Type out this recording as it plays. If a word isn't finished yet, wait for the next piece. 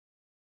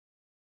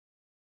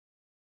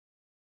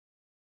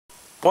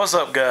What's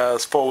up,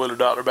 guys? Four-wheeler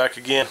doctor back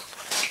again.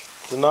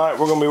 Tonight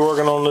we're going to be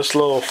working on this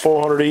little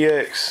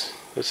 400ex.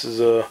 This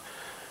is a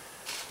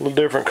little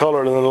different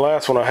color than the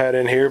last one I had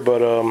in here, but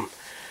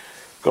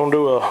going to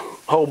do a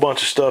whole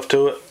bunch of stuff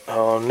to it.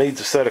 Needs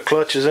a set of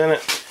clutches in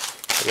it.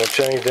 I'm going to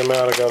change them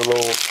out. I got a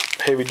little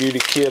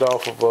heavy-duty kit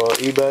off of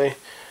eBay.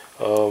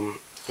 Going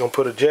to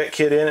put a jet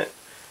kit in it.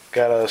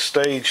 Got a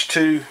stage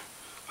 2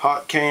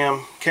 hot cam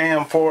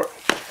for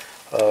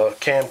it,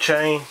 cam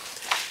chain,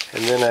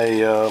 and then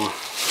a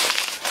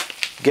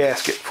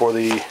gasket for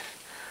the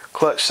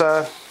clutch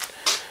side.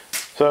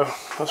 So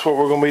that's what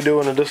we're going to be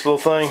doing to this little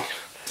thing.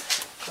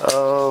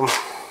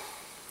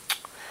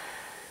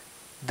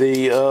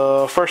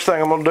 The first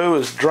thing I'm going to do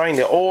is drain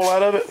the oil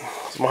out of it. So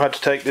I'm going to have to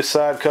take this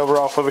side cover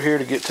off over here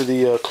to get to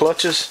the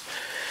clutches,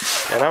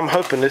 and I'm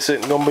hoping this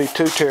isn't going to be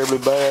too terribly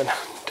bad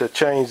to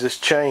change this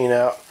chain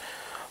out.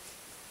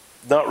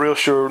 Not real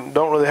sure,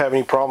 don't really have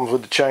any problems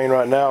with the chain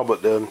right now,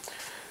 but the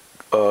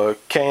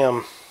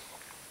cam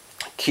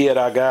kit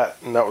I got,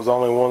 and that was the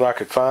only one I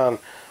could find,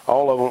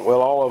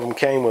 all of them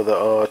came with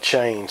a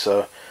chain,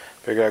 so I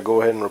figured I'd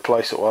go ahead and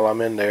replace it while I'm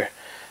in there.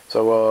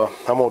 So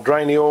I'm going to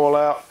drain the oil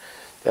out,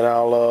 then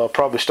I'll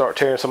probably start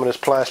tearing some of this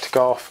plastic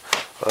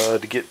off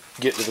to get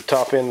to the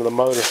top end of the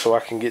motor so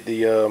I can get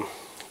the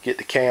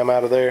cam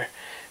out of there,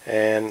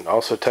 and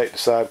also take the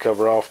side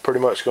cover off. Pretty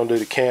much going to do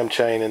the cam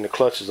chain and the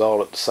clutches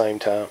all at the same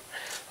time.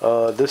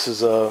 This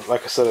is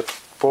like I said, a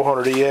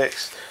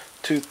 400ex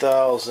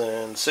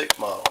 2006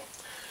 model,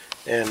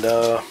 and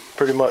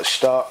pretty much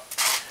stock.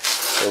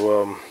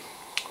 So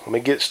let me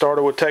get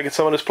started with taking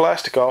some of this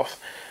plastic off.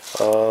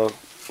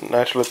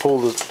 Naturally pull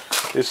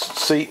this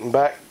seat and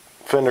back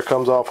fender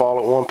comes off all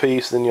at one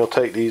piece. Then you'll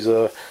take these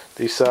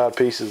side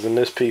pieces and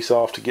this piece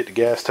off to get the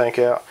gas tank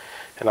out,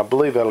 and I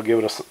believe that'll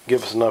give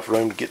us enough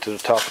room to get to the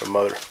top of the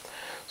motor.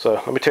 So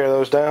let me tear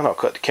those down. I'll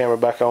cut the camera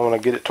back on when I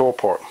get it tore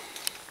apart.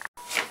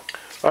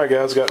 Alright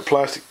guys, got the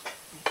plastic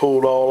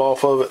pulled all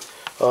off of it.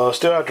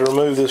 Still have to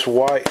remove this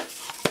white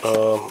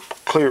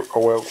clear,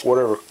 or well,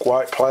 whatever,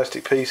 white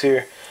plastic piece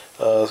here.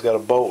 It's got a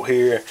bolt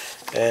here,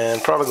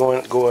 and probably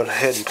going to go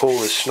ahead and pull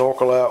this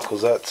snorkel out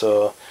because that's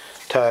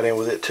tied in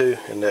with it too,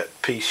 and that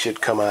piece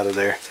should come out of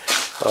there.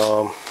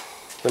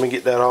 Let me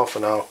get that off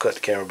and I'll cut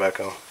the camera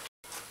back on.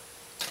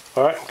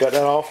 Alright, got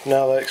that off.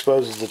 Now that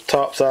exposes the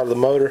top side of the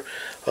motor.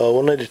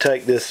 We'll need to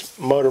take this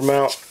motor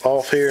mount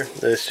off here.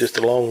 It's just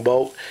a long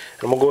bolt.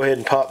 And I'm going to go ahead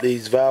and pop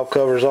these valve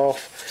covers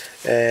off,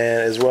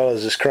 and as well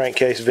as this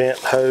crankcase vent,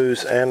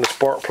 hose, and the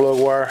spark plug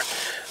wire,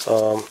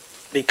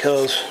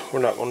 because we're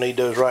not going to need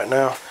those right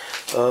now.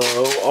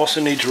 We'll also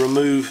need to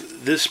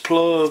remove this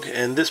plug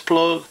and this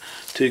plug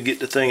to get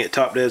the thing at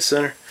top dead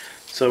center.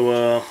 So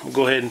we'll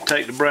go ahead and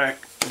take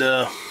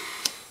the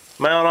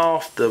mount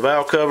off, the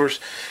valve covers,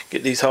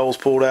 get these holes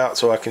pulled out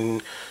so I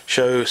can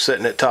show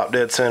setting it top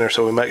dead center,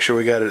 so we make sure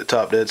we got it at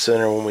top dead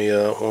center when we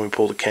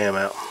pull the cam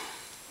out.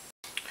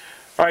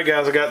 Alright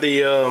guys, I got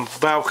the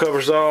valve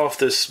covers off,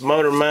 this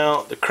motor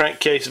mount, the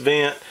crankcase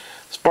vent,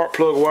 spark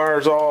plug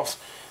wires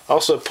off.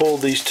 Also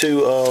pulled these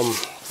two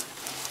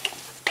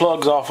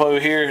plugs off over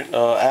here,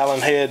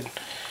 Allen head.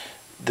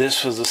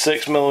 This was a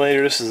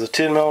 6mm, this is a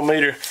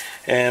 10mm,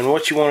 and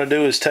what you want to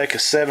do is take a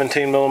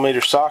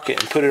 17mm socket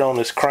and put it on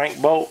this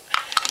crank bolt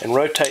and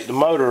rotate the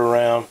motor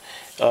around.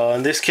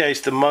 In this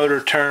case, the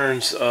motor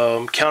turns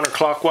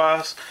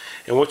counterclockwise,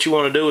 and what you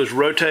want to do is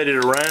rotate it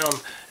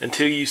around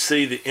until you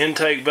see the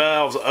intake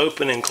valves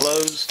open and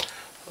close.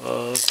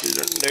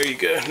 There you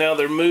go. Now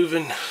they're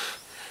moving.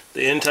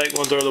 The intake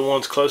ones are the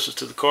ones closest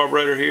to the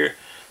carburetor here.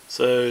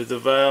 So the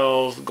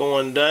valve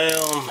going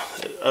down,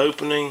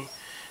 opening,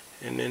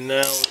 and then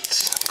now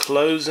it's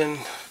closing.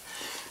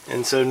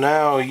 And so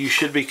now you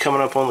should be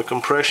coming up on the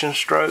compression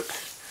stroke.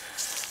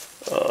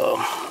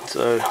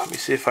 So let me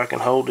see if I can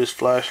hold this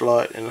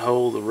flashlight and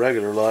hold the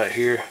regular light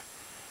here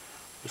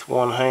with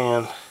one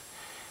hand.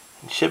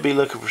 You should be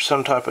looking for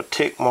some type of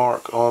tick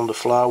mark on the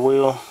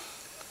flywheel.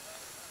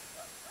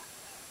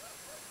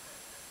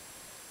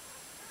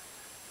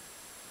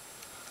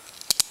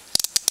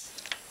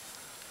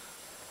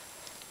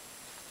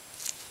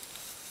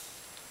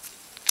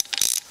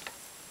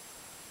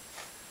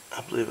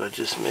 I believe I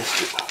just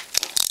missed it.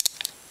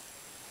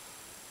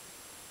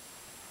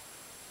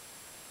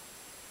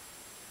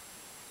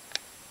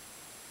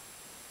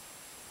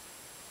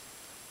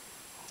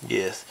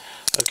 Yes.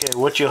 Okay,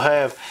 what you'll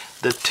have,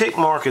 the tick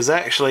mark is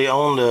actually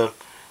on the,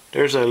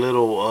 there's a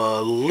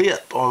little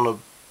lip on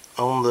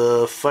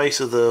the face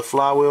of the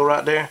flywheel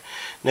right there.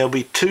 And there'll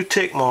be two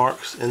tick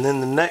marks, and then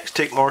the next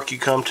tick mark you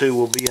come to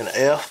will be an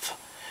F,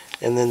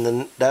 and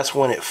then that's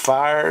when it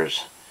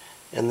fires,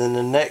 and then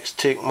the next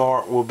tick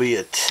mark will be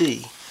a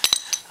T.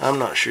 I'm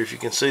not sure if you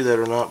can see that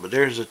or not, but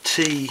there's a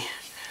T,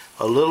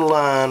 a little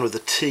line with a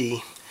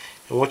T,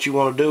 and what you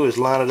want to do is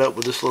line it up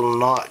with this little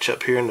notch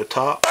up here in the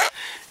top.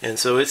 And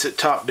so it's at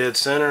top dead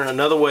center.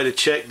 Another way to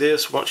check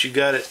this, once you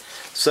got it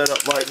set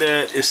up like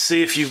that, is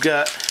see if you've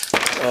got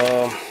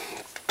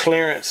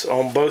clearance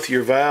on both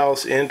your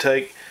valves,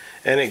 intake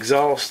and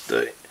exhaust.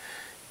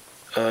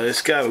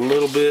 It's got a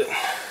little bit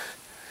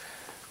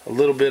a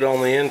little bit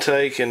on the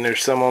intake, and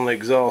there's some on the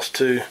exhaust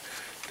too.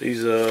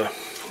 These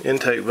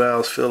intake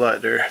valves feel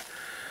like they're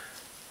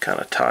kind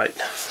of tight.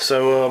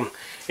 So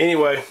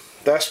anyway,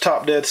 that's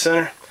top dead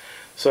center.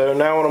 So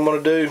now what I'm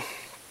going to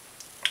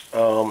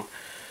do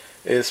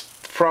is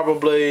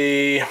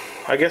probably,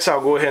 I guess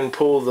I'll go ahead and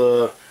pull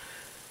the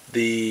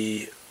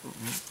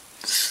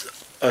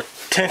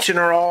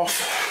tensioner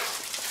off.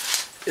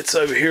 It's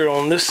over here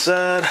on this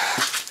side,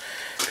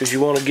 because you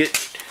want to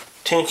get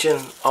tension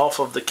off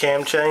of the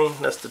cam chain.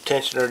 That's the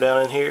tensioner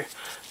down in here,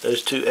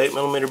 those two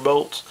 8mm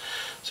bolts.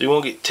 So you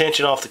want to get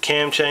tension off the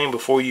cam chain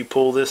before you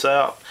pull this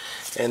out,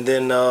 and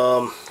then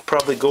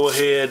probably go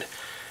ahead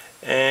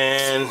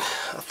and,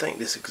 I think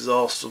this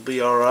exhaust will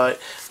be alright,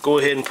 go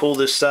ahead and pull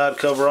this side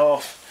cover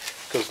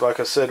off, because like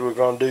I said, we're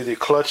going to do the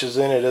clutches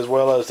in it as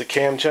well as the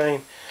cam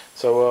chain.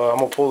 So I'm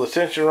going to pull the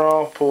tensioner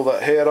off, pull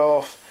that head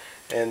off,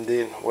 and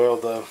then,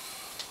 well,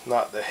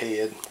 not the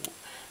head,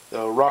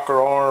 the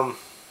rocker arm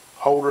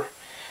holder,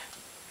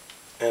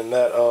 and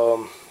that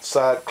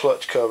side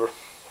clutch cover,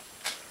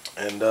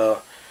 and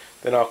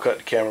then I'll cut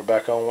the camera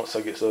back on once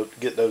I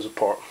get those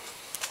apart.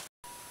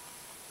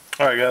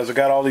 Alright guys, I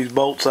got all these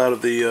bolts out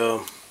of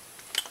the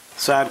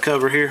side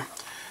cover here.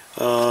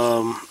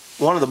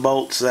 One of the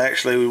bolts is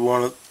actually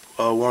one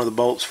of the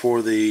bolts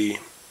for the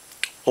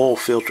oil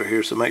filter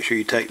here, so make sure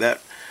you take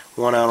that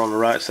one out on the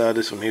right side.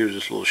 This one here is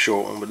just a little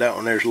short one, but that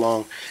one there's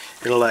long.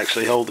 It'll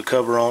actually hold the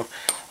cover on.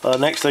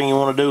 Next thing you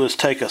want to do is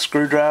take a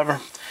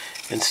screwdriver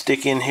and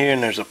stick in here,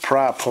 and there's a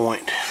pry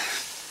point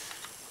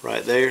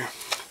right there.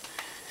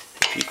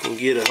 If you can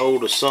get a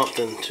hold of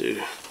something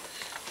to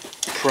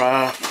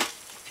pry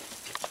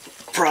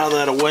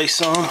that away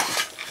some.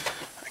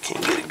 I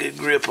can't get a good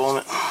grip on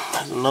it.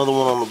 There's another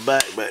one on the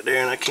back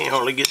there, and I can't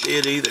hardly get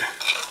it either.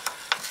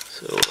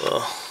 So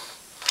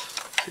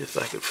see if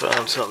I can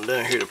find something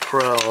down here to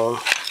pry on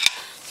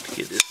to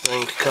get this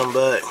thing to come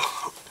back.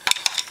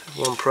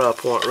 There's one pry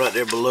point right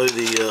there below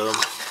the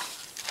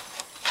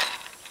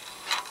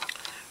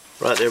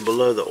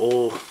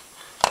oil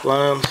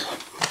lines.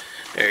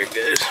 There it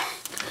goes.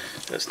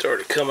 That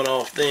started coming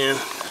off then.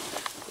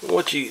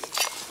 What you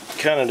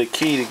kind of, the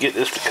key to get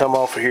this to come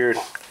off of here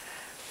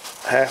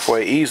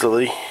halfway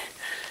easily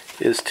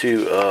is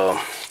to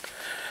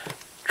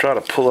try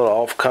to pull it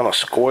off kind of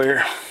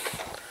square,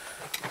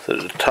 so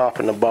that the top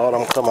and the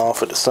bottom come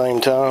off at the same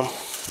time.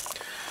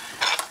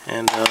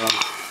 And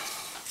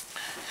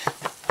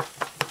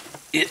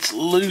it's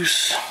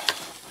loose,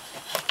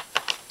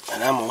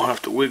 and I'm gonna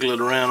have to wiggle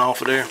it around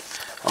off of there.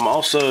 I'm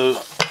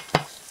also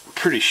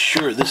pretty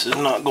sure this is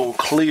not going to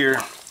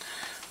clear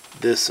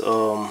this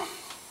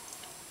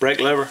brake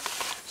lever,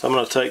 so I'm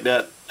going to take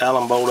that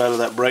Allen bolt out of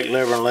that brake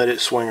lever and let it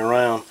swing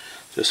around,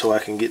 just so I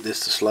can get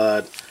this to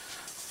slide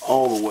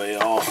all the way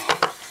off.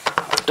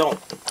 I don't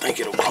think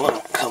it'll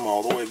come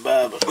all the way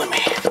by, but let me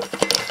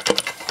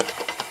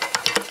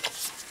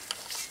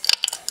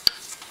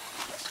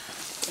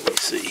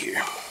see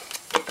here.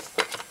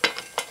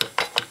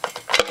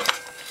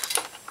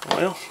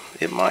 Well,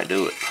 it might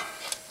do it.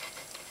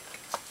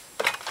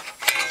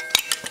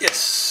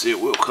 Yes,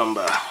 it will come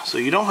by. So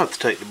you don't have to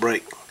take the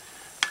brake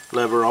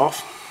lever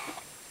off.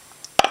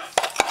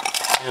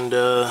 And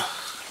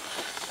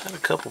had a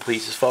couple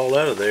pieces fall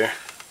out of there.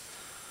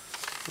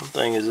 One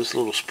thing is this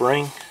little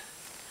spring.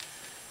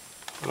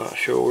 I'm not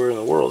sure where in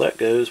the world that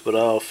goes, but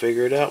I'll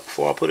figure it out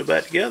before I put it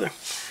back together.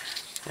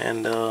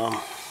 And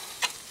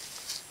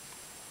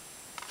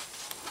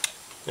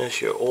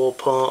that's your oil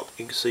pump.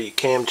 You can see your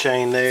cam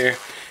chain there.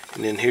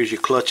 And then here's your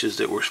clutches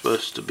that we're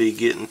supposed to be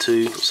getting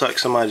to. Looks like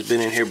somebody's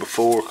been in here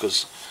before,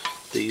 because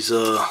these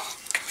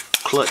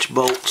clutch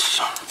bolts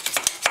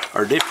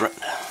are different.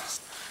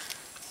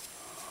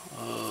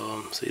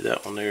 See,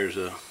 that one there's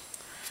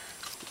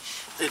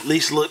at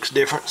least looks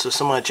different, so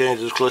somebody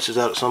changed those clutches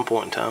out at some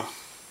point in time.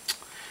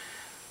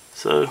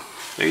 So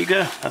there you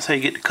go. That's how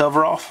you get the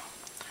cover off.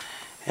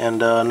 And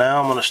now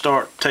I'm going to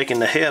start taking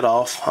the head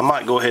off. I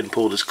might go ahead and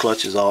pull these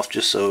clutches off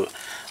just so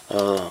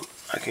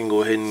I can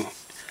go ahead and,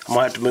 I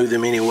might have to move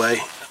them anyway.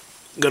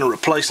 I'm going to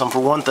replace them for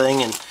one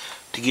thing, and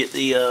to get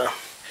the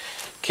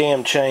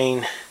cam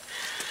chain,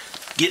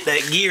 get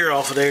that gear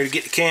off of there to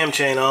get the cam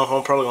chain off,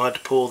 I'm probably going to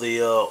have to pull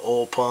the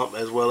oil pump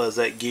as well as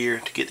that gear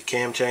to get the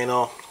cam chain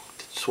off,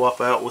 to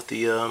swap out with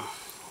the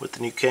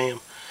new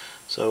cam.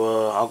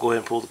 So I'll go ahead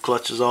and pull the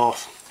clutches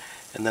off,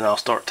 and then I'll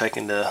start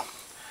taking the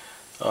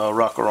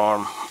rocker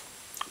arm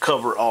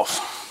cover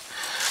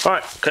off.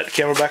 Alright, cut the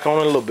camera back on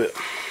in a little bit.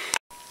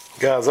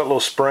 Guys, that little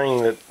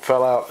spring that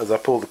fell out as I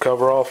pulled the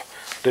cover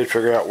off, I did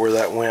figure out where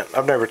that went.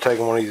 I've never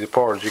taken one of these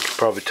apart, as you can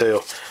probably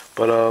tell,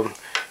 but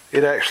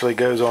it actually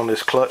goes on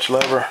this clutch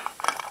lever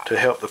to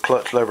help the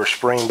clutch lever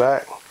spring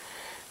back.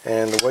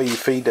 And the way you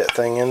feed that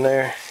thing in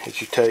there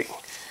is you take,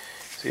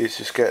 see, it's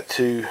just got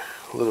two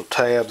little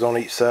tabs on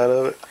each side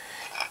of it.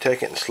 You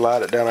take it and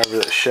slide it down over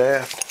that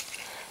shaft,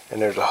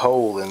 and there's a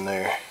hole in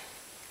there.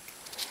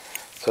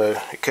 So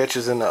it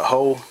catches in that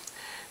hole,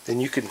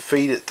 then you can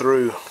feed it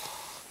through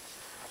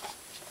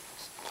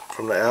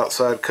from the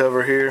outside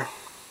cover here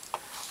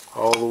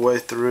all the way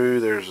through.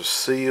 There's a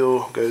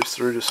seal, goes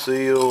through the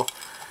seal.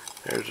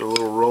 There's a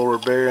little roller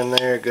bearing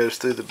there, it goes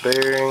through the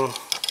bearing,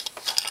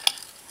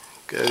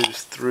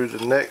 goes through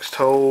the next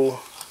hole,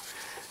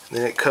 and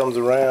then it comes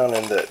around,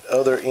 and the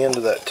other end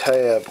of that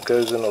tab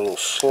goes in a little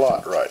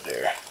slot right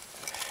there.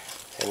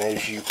 And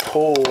as you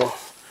pull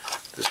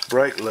this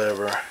brake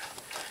lever,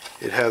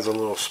 it has a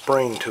little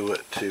spring to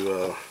it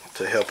to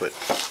help it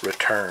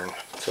return.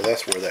 So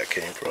that's where that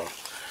came from.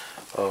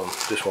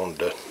 Just wanted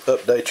to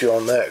update you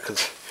on that,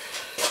 because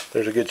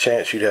there's a good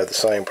chance you'd have the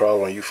same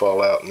problem when you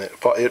fall out, and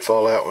it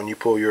fall out when you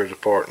pull yours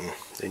apart, and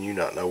then you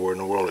not know where in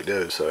the world it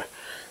goes. So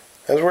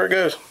that's where it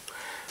goes.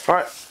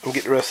 Alright, I'm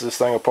get the rest of this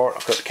thing apart.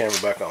 I'll cut the camera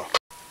back on.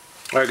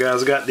 Alright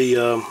guys, I got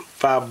the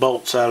 5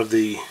 bolts out of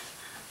the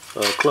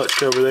clutch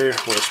cover there,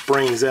 with the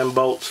springs and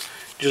bolts.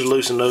 Just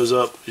loosen those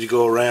up as you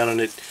go around,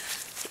 and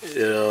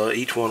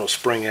each one will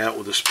spring out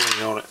with a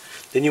spring on it.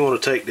 Then you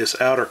want to take this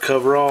outer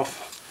cover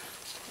off.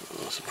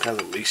 Sometimes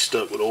it'll be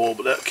stuck with oil,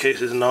 but that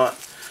case is not.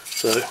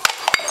 So,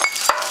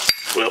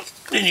 well,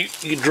 then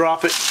you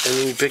drop it, and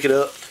then you pick it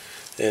up,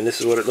 and this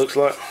is what it looks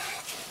like.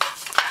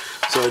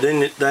 So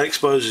then that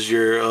exposes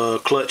your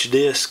clutch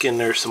disc, and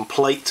there's some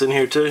plates in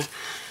here too.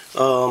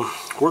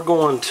 We're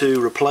going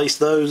to replace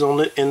those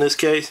in this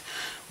case,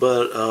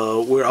 but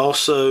we're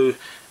also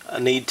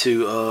need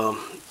to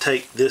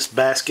take this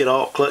basket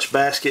off, clutch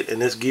basket,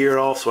 and this gear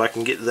off, so I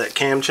can get to that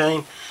cam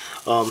chain.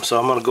 So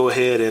I'm going to go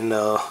ahead and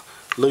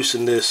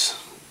loosen this,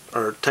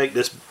 or take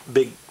this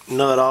big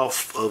nut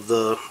off of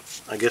the,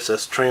 I guess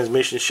that's the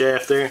transmission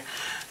shaft there,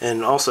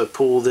 and also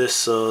pull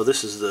this.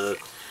 This is the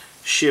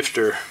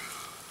shifter,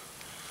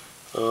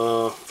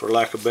 for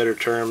lack of better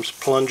terms,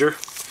 plunger,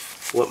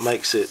 what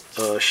makes it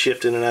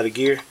shift in and out of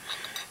gear.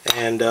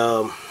 And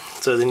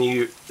so then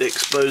it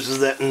exposes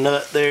that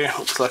nut there.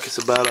 Looks like it's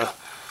about a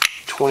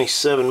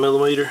 27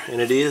 millimeter,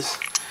 and it is.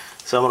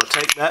 So I'm going to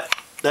take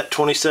that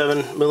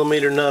 27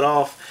 millimeter nut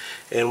off,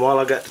 and while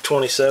I got the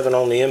 27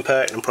 on the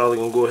impact, I'm probably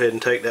going to go ahead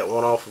and take that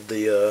one off of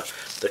the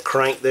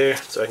crank there,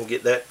 so I can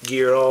get that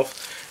gear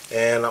off.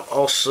 And I'm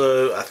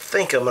also, I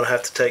think I'm going to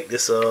have to take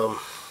this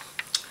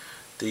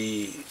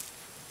the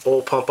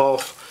oil pump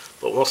off,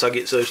 but once I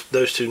get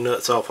those 2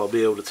 nuts off, I'll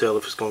be able to tell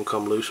if it's going to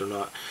come loose or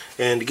not.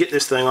 And to get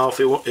this thing off,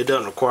 it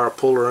doesn't require a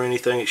puller or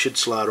anything. It should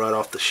slide right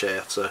off the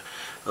shaft. So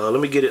let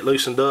me get it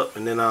loosened up,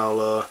 and then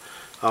I'll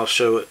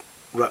show it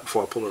right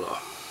before I pull it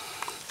off.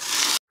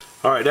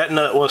 Alright, that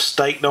nut was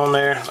staked on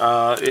there.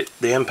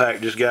 The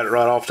impact just got it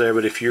right off there,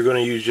 but if you're going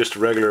to use just a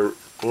regular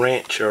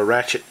wrench or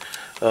ratchet,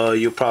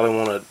 you'll probably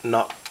want to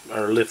knock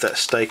or lift that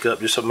stake up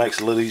just so it makes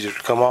it a little easier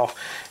to come off.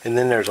 And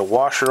then there's a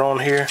washer on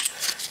here,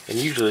 and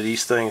usually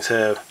these things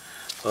have,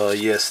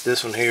 yes,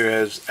 this one here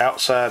has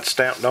outside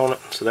stamped on it,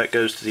 so that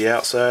goes to the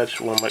outside.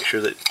 Just want to make sure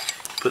that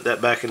you put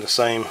that back in the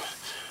same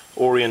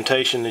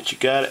orientation that you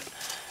got it.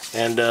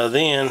 And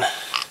then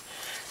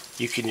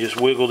you can just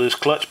wiggle this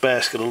clutch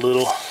basket a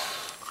little,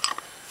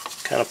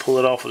 kind of pull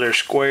it off of there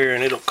square,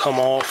 and it'll come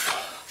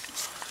off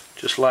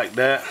just like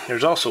that.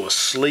 There's also a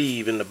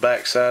sleeve in the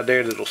back side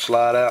there that'll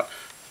slide out.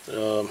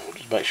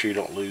 Just make sure you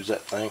don't lose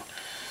that thing.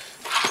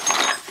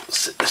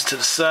 Set this to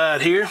the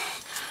side here.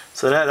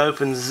 So that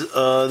opens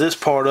this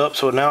part up,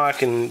 so now I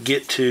can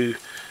get to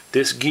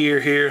this gear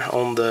here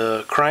on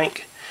the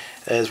crank,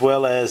 as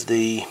well as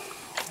the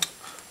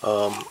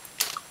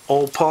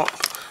oil pump.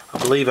 I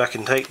believe I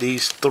can take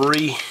these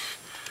 3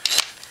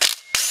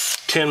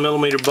 10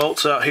 millimeter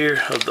bolts out here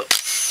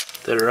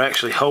that are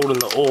actually holding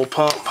the oil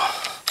pump.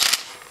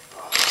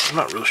 I'm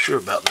not real sure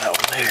about that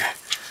one there.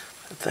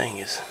 The thing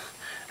is,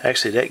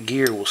 actually that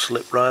gear will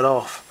slip right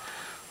off,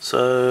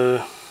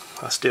 so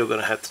I'm still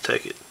gonna have to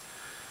take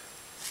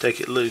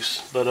it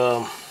loose. But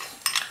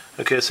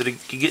okay, so you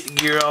get the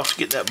gear off,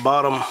 get that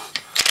bottom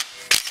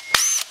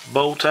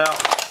bolt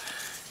out,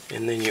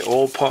 and then your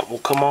oil pump will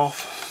come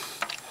off.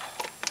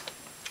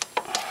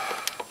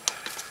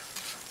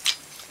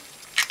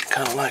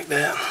 Kind of like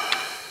that.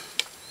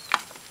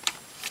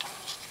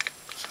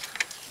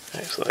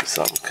 Looks like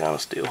something's kind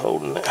of still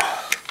holding it.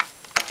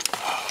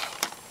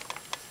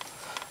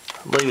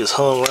 I believe it's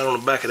hung right on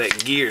the back of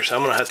that gear, so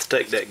I'm going to have to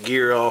take that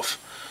gear off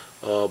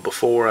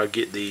before I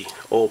get the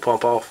oil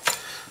pump off.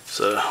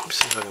 So let me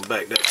see if I can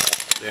back that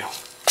there.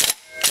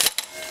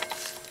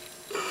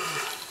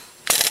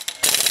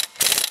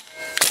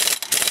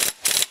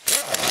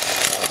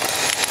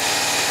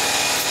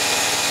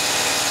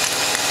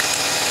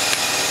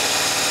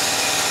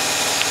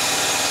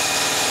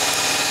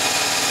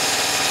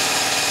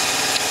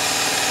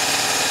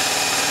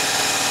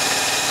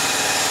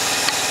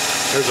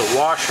 There's a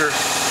washer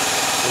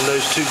in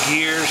those 2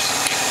 gears,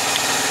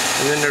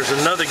 and then there's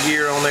another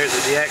gear on there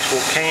that the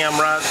actual cam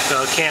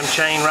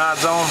chain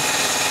rides on.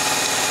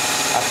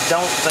 I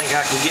don't think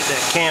I can get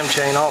that cam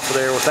chain off of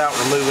there without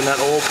removing that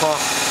oil pump,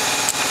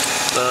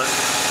 but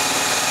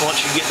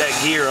once you get that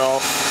gear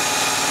off,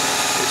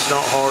 it's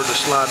not hard to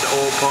slide the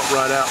oil pump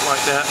right out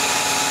like that.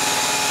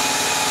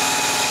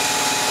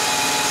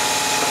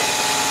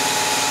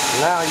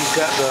 Now you've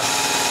got the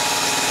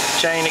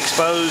chain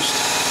exposed,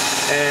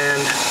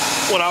 and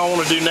what I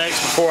want to do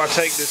next before I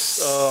take this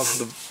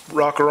the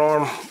rocker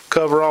arm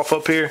cover off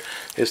up here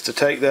is to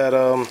take that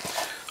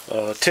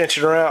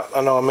tensioner out.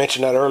 I know I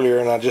mentioned that earlier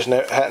and I just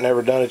hadn't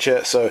ever done it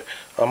yet, so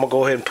I'm gonna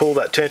go ahead and pull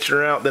that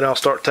tensioner out, then I'll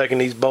start taking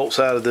these bolts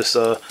out of this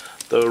the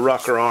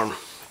rocker arm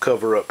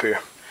cover up here.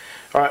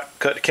 Alright,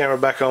 cut the camera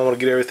back on. I want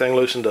to get everything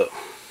loosened up.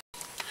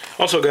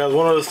 Also guys,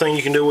 one other thing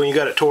you can do when you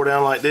got it tore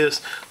down like this,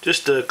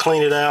 just to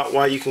clean it out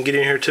while you can get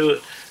in here to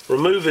it,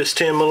 remove this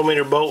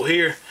 10mm bolt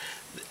here,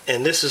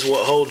 and this is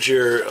what holds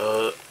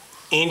your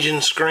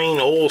engine screen,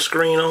 oil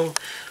screen on.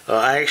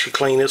 I actually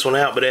cleaned this one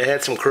out, but it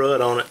had some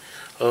crud on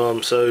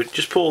it. So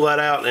just pull that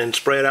out and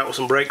spray it out with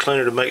some brake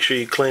cleaner to make sure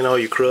you clean all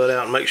your crud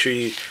out and make sure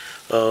you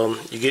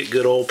get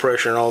good oil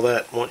pressure and all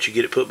that once you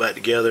get it put back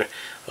together.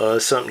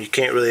 It's something you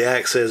can't really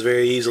access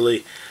very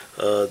easily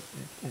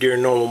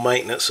during normal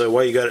maintenance, so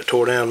while you got it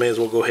tore down, may as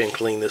well go ahead and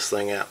clean this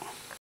thing out.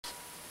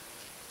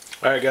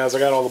 Alright guys, I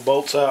got all the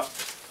bolts out.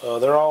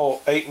 They're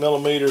all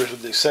 8mm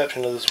with the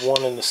exception of this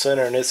one in the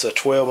center, and it's a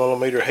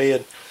 12mm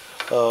head.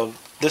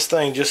 This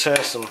thing just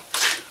has some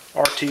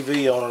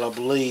RTV on it, I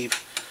believe,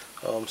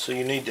 so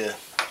you need to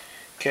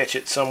catch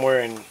it somewhere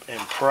and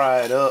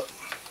pry it up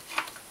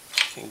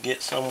and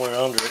get somewhere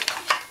under it,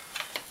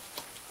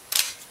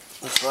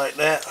 just like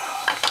that,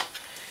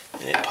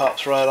 and it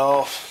pops right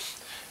off.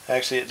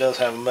 Actually, it does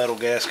have a metal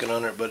gasket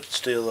under it, but it's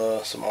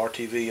still some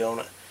RTV on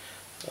it.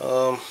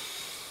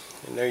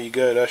 And there you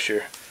go, that's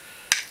your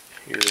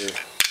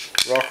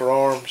rocker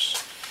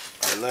arms,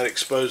 and that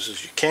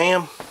exposes your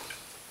cam.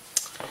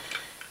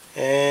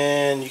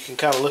 And you can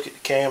kind of look at the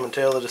cam and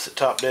tell that it's at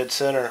top dead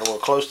center, or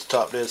close to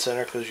top dead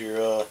center, because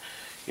your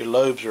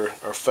lobes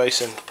are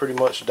facing pretty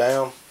much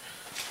down.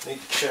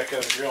 Need to check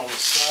over here on the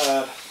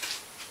side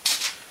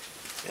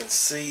and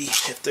see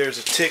if there's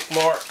a tick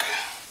mark.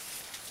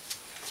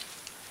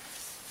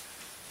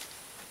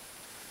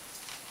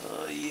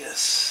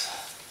 Yes,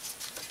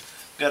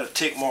 got a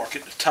tick mark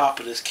at the top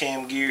of this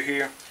cam gear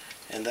here,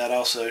 and that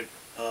also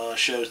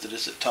shows that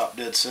it's at top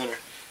dead center.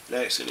 It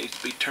actually needs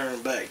to be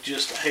turned back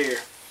just a hair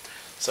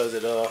so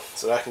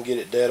that I can get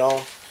it dead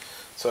on.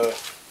 So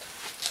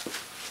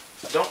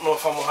I don't know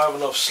if I'm gonna have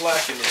enough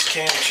slack in this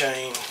cam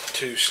chain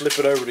to slip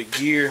it over the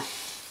gear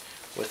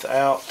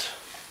without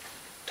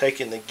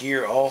taking the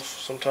gear off.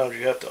 Sometimes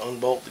you have to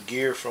unbolt the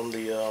gear from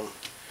the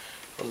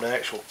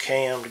actual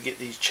cam to get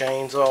these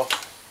chains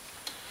off.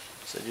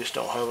 So they just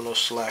don't have enough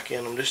slack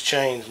in them. This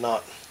chain's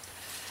not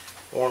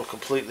worn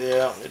completely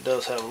out. It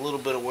does have a little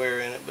bit of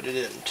wear in it, but it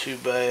isn't too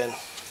bad.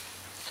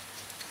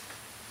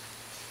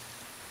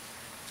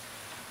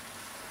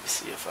 Let's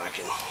see if I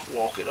can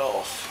walk it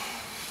off.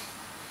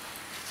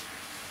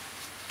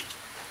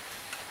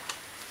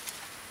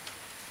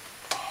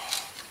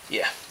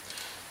 Yeah.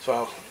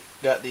 So I've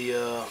got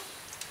the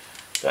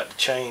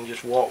chain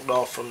just walked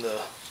off from the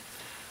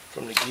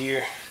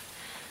gear.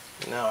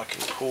 And now I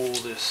can pull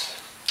this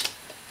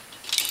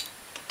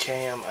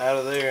cam out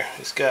of there.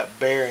 It's got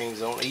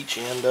bearings on each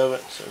end of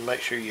it, so make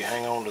sure you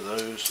hang on to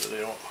those so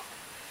you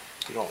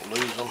don't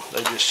lose them.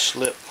 They just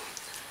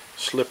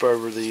slip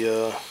over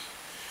the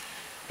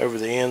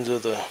ends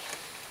of the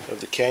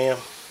cam.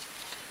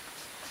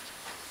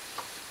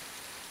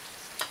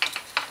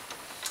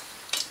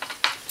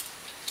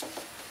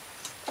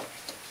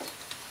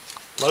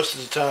 Most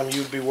of the time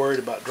you would be worried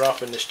about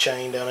dropping this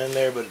chain down in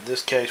there, but in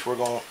this case we're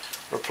going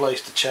to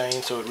replace the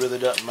chain, so it really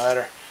doesn't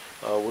matter.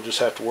 We'll just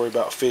have to worry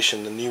about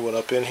fishing the new one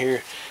up in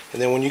here. And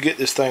then when you get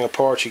this thing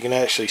apart, you can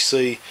actually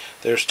see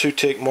there's 2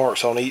 tick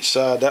marks on each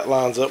side. That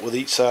lines up with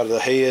each side of the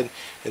head.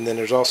 And then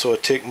there's also a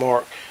tick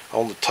mark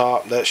on the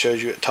top. That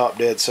shows you at top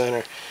dead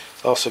center.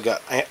 It's also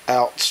got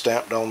out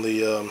stamped on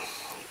the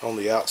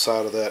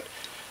outside of that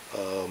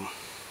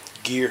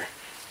gear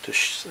to,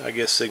 I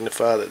guess,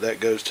 signify that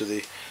goes to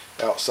the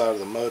outside of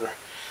the motor.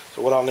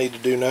 So what I'll need to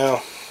do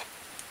now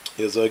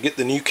is get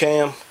the new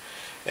cam,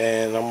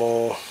 and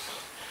I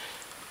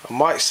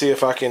might see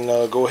if I can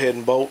go ahead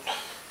and bolt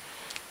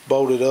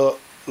it up,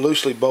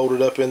 loosely bolt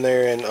it up in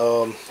there,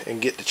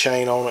 and get the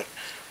chain on it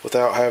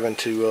without having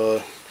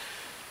to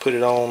put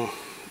it on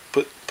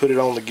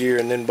the gear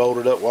and then bolt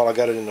it up while I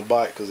got it in the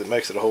bike, because it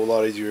makes it a whole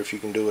lot easier if you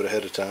can do it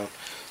ahead of time.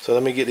 So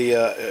let me get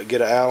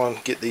an Allen,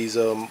 get these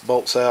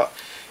bolts out,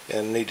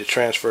 and need to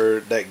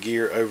transfer that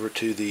gear over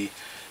to the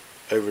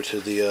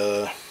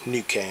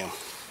new cam.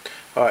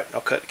 All right, I'll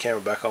cut the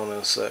camera back on in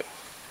a sec.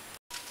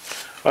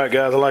 Alright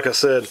guys, like I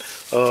said,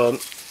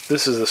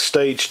 this is a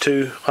stage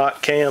 2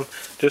 hot cam.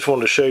 Just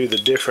wanted to show you the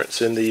difference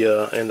in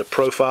the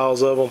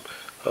profiles of them.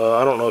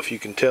 I don't know if you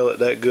can tell it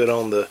that good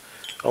on the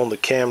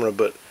camera,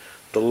 but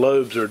the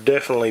lobes are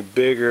definitely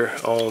bigger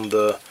on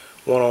the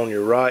one on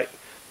your right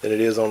than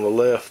it is on the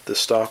left, the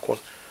stock one.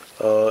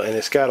 And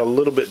it's got a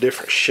little bit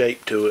different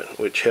shape to it,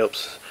 which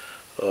helps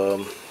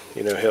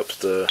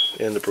helps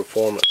in the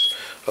performance.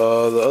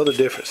 The other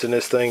difference in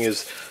this thing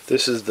is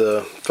this is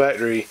the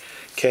factory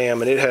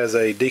cam, and it has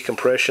a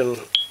decompression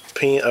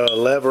pin,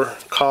 lever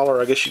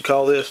collar, I guess you'd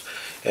call this,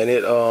 and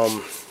it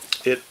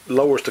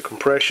lowers the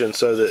compression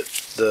so that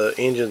the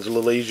engine's a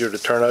little easier to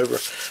turn over.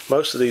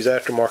 Most of these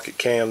aftermarket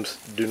cams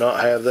do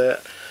not have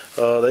that.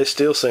 They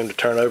still seem to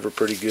turn over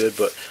pretty good,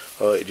 but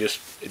it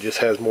just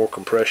has more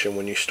compression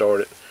when you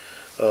start it.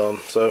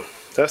 So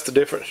that's the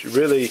difference.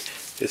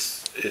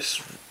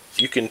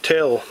 You can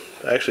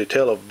actually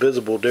tell a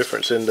visible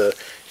difference in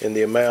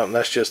the amount, and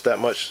that's just that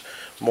much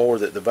more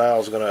that the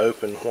valve's going to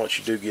open once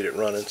you do get it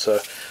running. So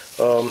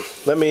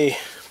let me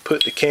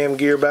put the cam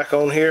gear back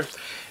on here,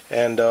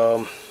 and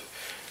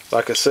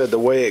like I said, the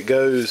way it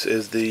goes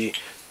is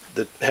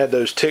had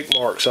those tick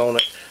marks on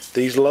it.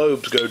 These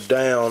lobes go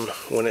down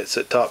when it's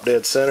at top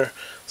dead center.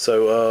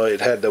 So it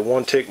had the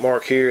 1 tick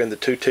mark here and the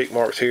 2 tick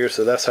marks here.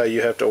 So that's how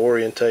you have to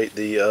orientate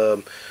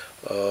the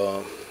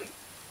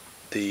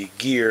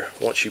gear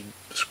once you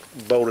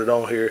bolt it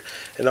on here.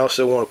 And I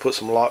also want to put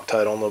some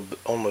Loctite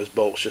on those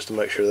bolts just to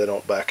make sure they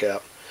don't back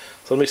out.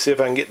 So let me see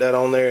if I can get that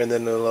on there, and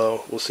then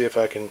we'll see if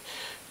I can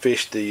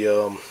fish the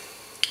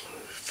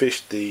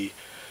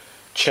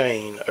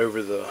chain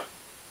over the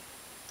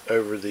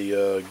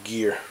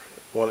gear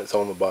when it's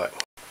on the bike.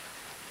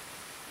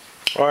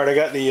 Alright, I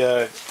got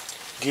the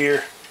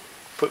gear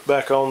put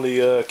back on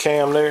the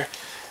cam there,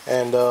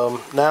 and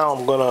now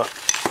I'm gonna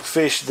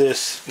fish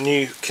this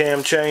new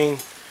cam chain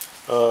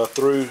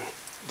through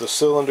the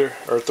cylinder,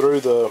 or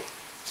through the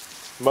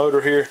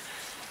motor here,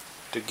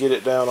 to get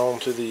it down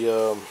onto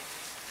the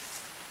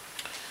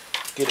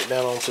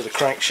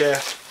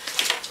crankshaft.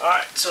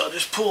 Alright, so I'll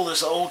just pull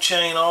this old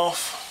chain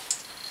off.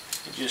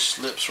 It just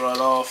slips right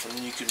off, and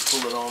you can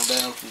pull it on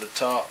down from the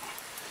top.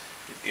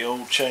 Get the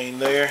old chain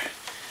there,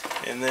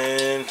 and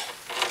then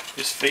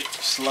just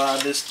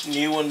slide this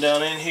new one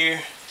down in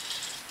here,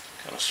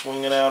 kind of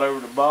swing it out over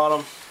the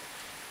bottom,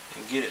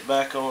 and get it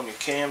back on your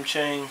cam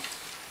chain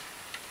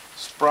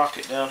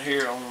sprocket down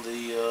here on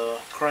the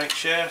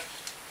crankshaft,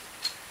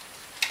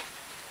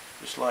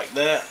 just like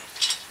that.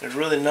 There's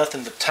really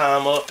nothing to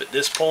time up at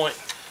this point.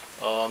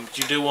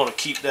 You do want to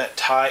keep that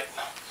tight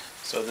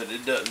so that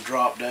it doesn't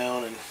drop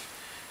down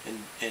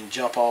and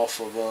jump off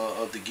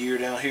of the gear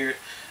down here.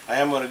 I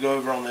am going to go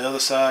over on the other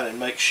side and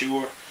make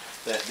sure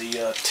that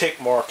the tick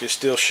mark is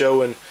still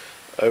showing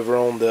over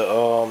on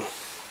the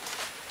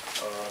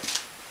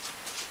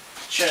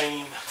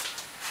chain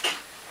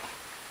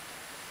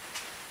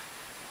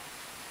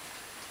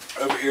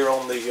over here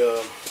on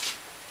the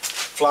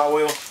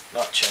flywheel,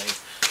 not chain,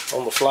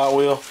 on the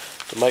flywheel,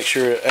 to make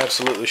sure,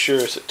 absolutely sure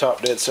it's at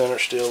top dead center,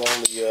 still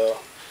on the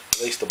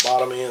at least the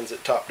bottom end's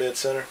at top dead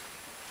center.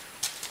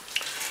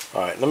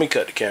 Alright, let me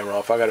cut the camera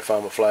off. I gotta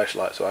find my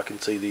flashlight so I can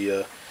see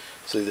the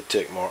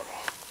tick mark.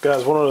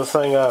 Guys, one other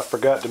thing I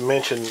forgot to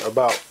mention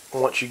about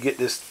once you get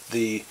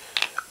the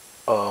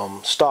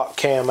stock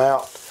cam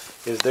out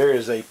is there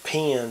is a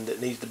pin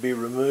that needs to be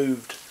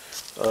removed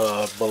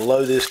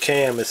below this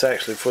cam. It's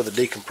actually for the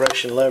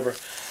decompression lever.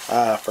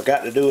 I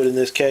forgot to do it in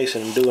this case,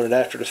 and I'm doing it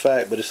after the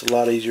fact, but it's a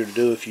lot easier to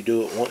do if you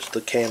do it once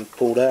the cam's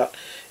pulled out.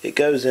 It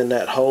goes in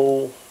that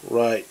hole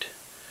right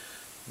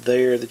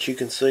there that you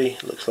can see.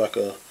 It looks like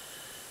a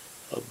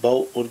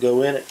bolt would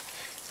go in it,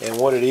 and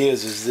what it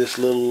is this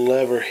little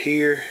lever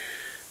here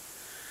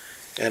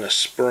and a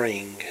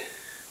spring.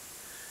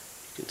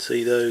 You can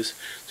see those.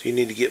 So you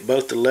need to get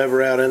both the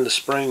lever out and the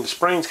spring. The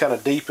spring's kind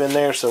of deep in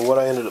there, so what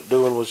I ended up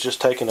doing was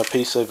just taking a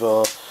piece of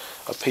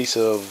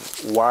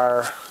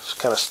wire,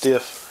 kind of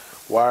stiff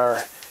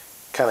wire,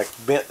 kind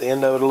of bent the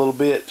end of it a little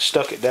bit,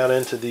 stuck it down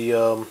into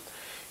the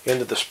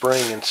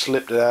spring and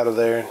slipped it out of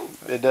there.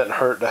 It doesn't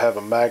hurt to have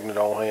a magnet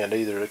on hand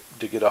either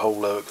to get a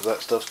hold of it, because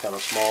that stuff's kind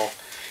of small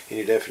and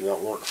you definitely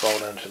don't want it to fall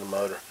down to the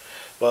motor.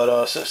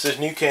 But since this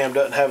new cam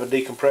doesn't have a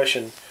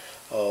decompression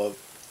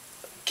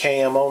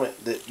cam on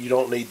it, that you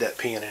don't need that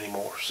pin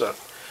anymore. So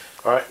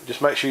alright,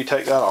 just make sure you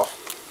take that off.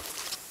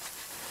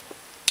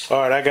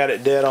 Alright, I got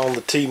it dead on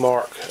the T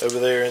mark over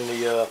there in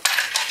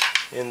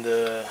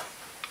the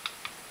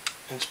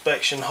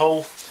inspection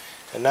hole,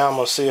 and now I'm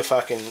going to see if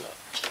I can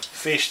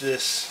fish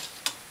this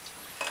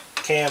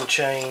cam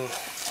chain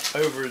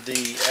over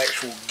the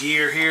actual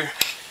gear here.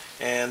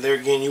 And there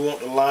again, you want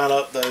to line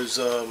up those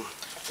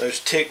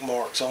tick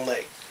marks on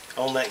that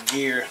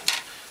gear.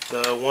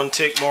 The 1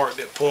 tick mark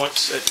that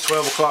points at the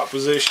 12 o'clock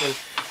position,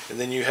 and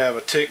then you have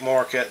a tick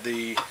mark at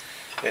 9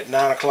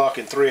 o'clock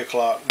and 3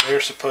 o'clock. They're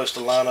supposed to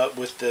line up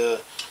with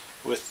the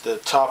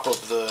top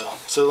of the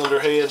cylinder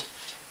head,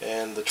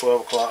 and the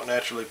 12 o'clock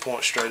naturally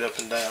points straight up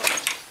and down.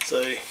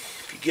 So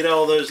if you get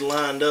all those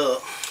lined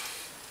up,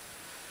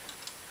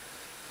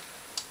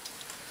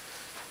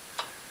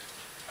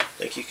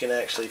 I think you can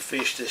actually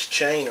fish this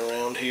chain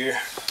around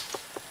here.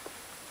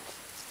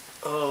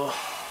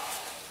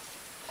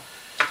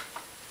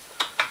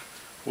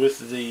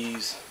 With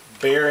these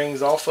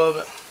bearings off of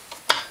it,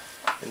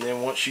 and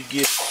then once you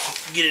get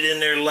it in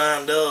there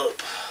lined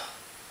up,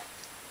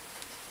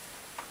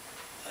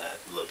 that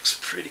looks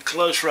pretty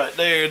close right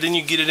there. Then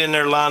you get it in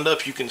there lined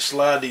up, you can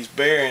slide these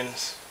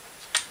bearings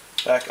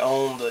back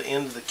on the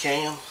end of the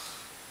cam,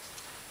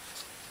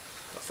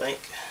 I think.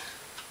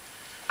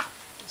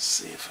 Let's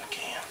see if I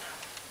can.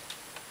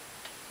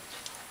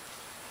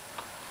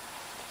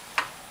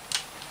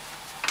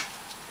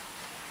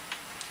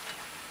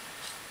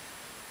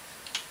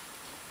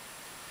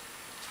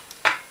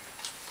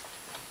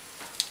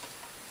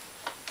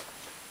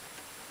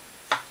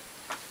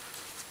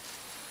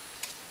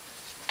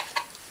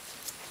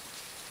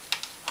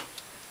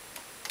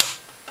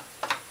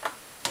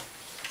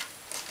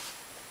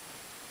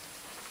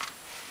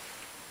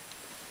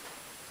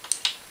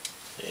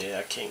 Yeah,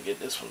 I can't get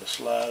this one to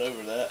slide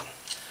over that.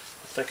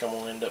 I think I'm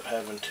gonna end up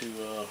having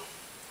to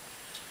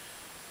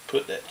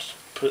put the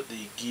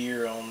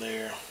gear on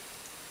there.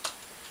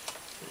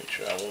 Let me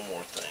try one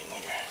more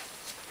thing here.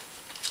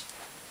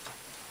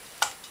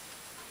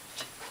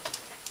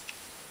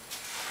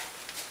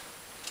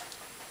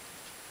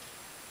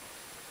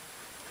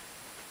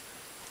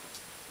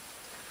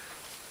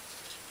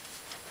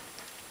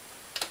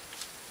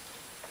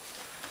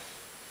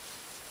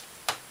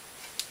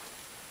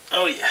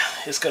 Oh yeah,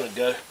 it's gonna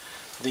go.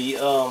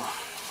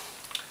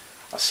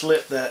 I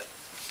slipped that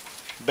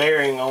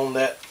bearing on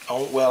that.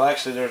 Well,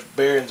 actually, there's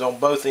bearings on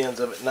both ends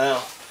of it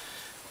now,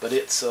 but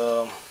it's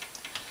the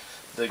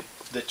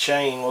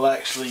chain will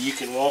actually, you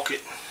can walk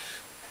it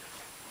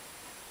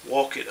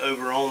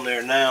over on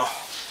there now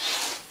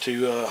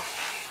to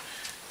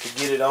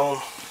get it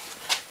on.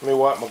 Let me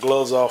wipe my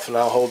gloves off and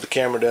I'll hold the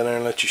camera down there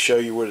and let you show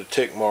you where the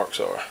tick marks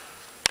are.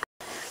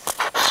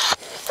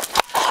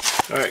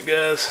 Alright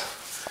guys,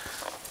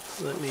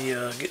 let me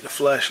get the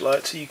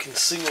flashlight so you can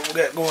see what we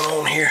got going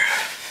on here.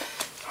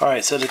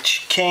 Alright, so the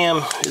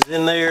cam is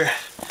in there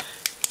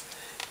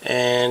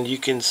and you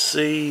can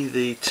see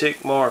the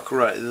tick mark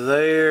right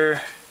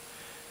there,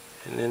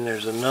 and then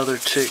there's another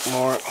tick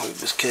mark.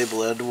 Move this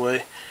cable out of the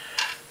way.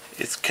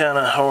 It's kind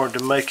of hard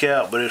to make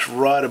out, but it's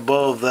right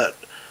above that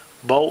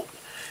bolt.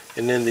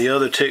 And then the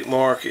other tick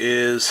mark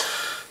is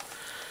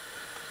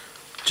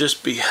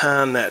just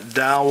behind that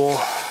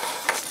dowel.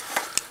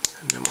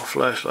 And then my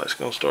flashlight's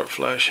gonna start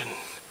flashing.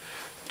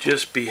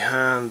 Just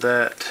behind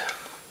that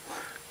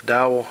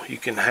dowel, you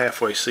can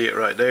halfway see it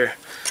right there.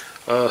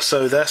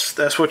 So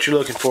that's what you're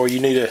looking for.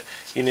 You need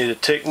a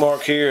tick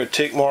mark here, a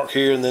tick mark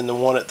here, and then the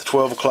one at the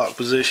 12 o'clock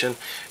position.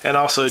 And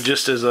also,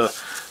 just as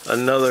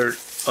another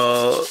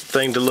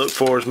thing to look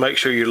for, is make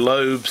sure your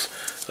lobes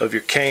of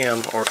your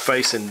cam are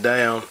facing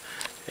down,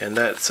 and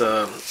that's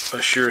a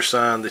sure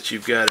sign that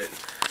you've got it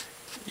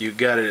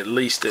at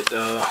least at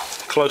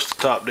close to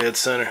top dead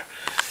center.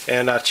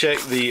 And I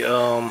checked the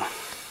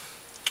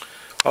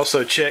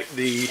also checked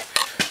the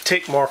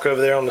tick mark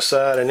over there on the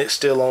side, and it's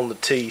still on the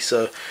T.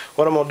 So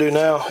what I'm gonna do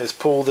now is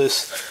pull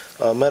this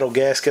metal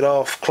gasket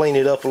off, clean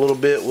it up a little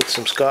bit with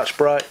some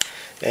Scotch-Brite,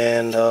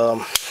 and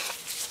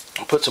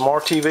put some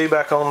RTV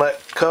back on that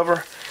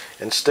cover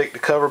and stick the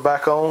cover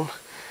back on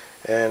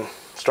and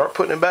start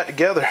putting it back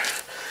together.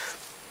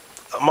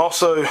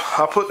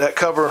 I'll put that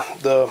cover,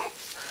 the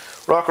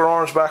rocker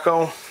arms, back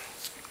on,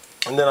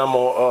 and then I'm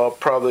gonna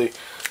probably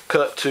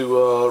cut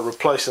to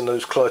replacing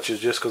those clutches,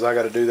 just because I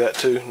got to do that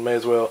too. May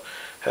as well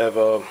have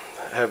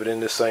it in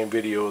this same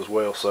video as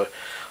well. So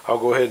I'll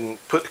go ahead and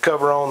put the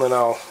cover on, then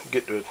I'll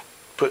get to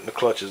putting the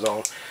clutches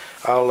on.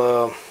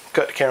 I'll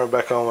cut the camera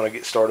back on when I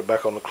get started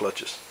back on the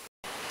clutches.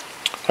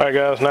 Alright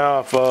guys, now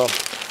I've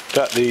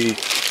got the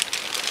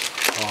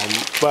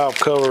valve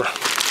cover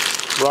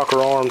rocker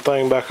arm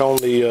thing back on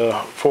the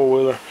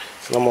four-wheeler,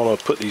 and I'm going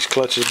to put these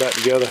clutches back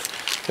together.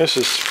 This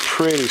is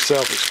pretty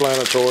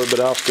self-explanatory,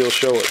 but I'll still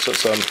show it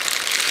since I'm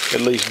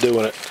at least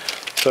doing it.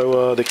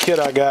 So the kit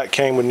I got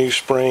came with new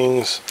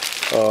springs,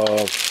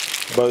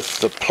 both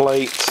the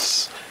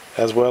plates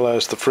as well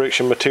as the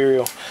friction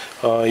material.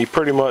 You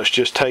pretty much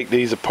just take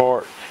these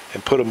apart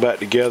and put them back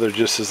together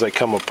just as they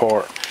come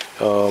apart.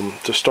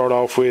 To start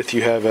off with,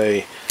 you have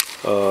a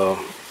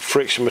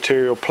friction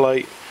material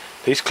plate.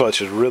 These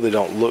clutches really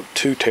don't look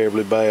too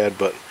terribly bad,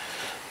 but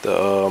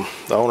the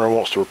owner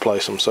wants to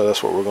replace them, so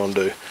that's what we're going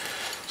to do.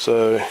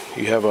 So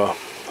you have a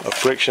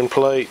friction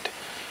plate,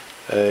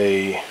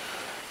 a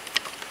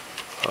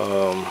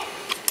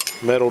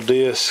metal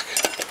disc,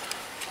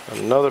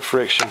 another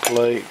friction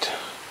plate,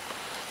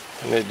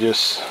 and it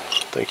just,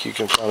 I think you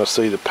can kind of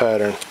see the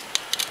pattern.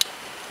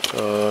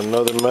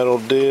 Another metal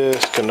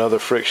disc, another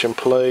friction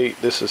plate.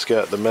 This has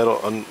got the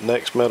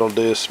next metal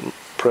disc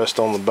pressed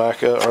on the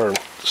back of, or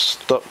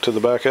stuck to the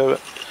back of it.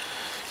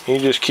 You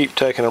just keep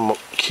taking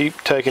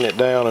it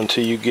down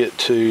until you get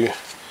to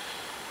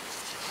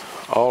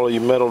all of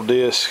your metal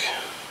disc.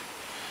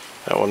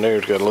 That one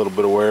there's got a little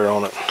bit of wear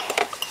on it.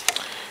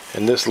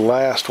 And this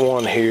last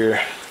one here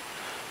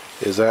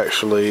is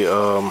actually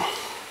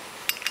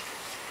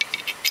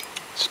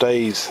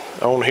stays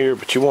on here,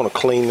 but you want to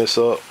clean this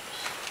up.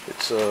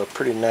 It's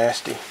pretty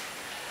nasty.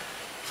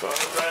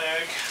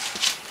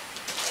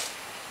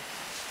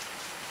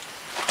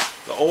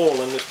 The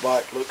oil in this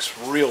bike looks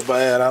real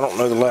bad. I don't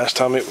know the last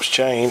time it was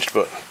changed,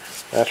 but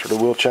naturally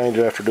we'll change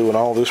it after doing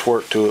all this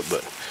work to it,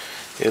 but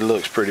it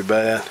looks pretty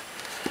bad.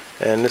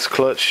 And this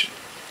clutch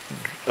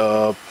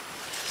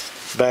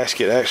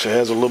basket actually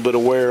has a little bit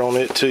of wear on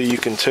it too. You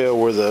can tell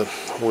where the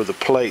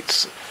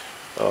plates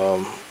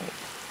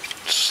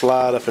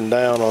slide up and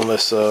down on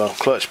this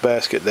clutch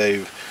basket.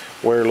 They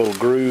wear little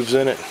grooves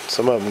in it.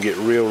 Some of them get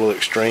real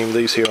extreme.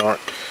 These here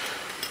aren't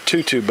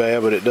too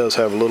bad, but it does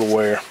have a little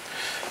wear.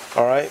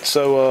 Alright,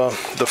 so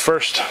the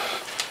first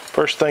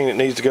thing that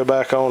needs to go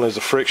back on is a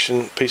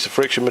piece of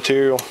friction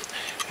material,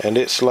 and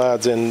it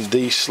slides in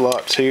these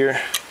slots here.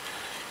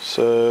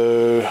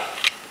 So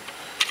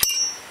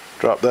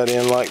drop that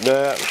in like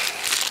that,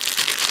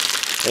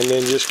 and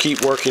then just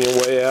keep working your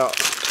way out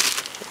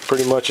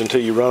pretty much until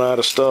you run out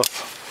of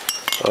stuff.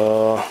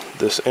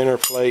 This inner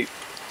plate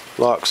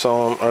locks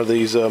on, or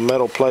these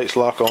metal plates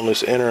lock on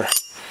this inner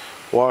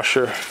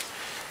washer,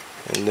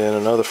 and then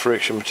another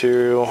friction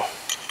material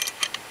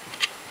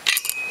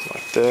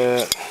like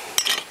that,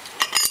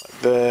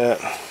 like that.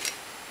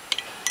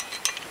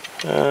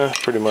 That's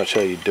pretty much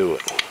how you do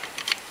it.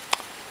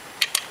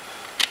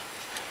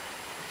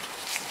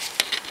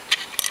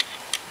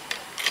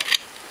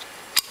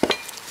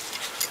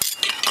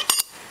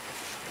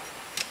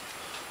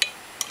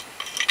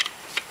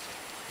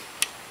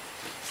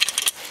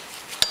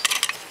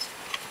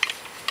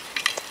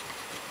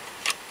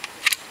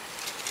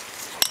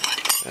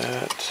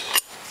 That.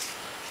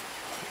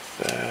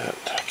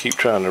 I keep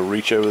trying to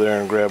reach over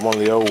there and grab one of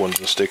the old ones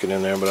and stick it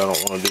in there, but I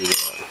don't want to do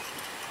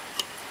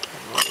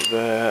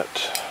that.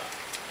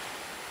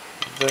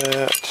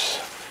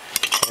 That.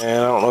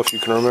 And I don't know if you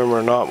can remember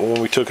or not, but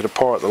when we took it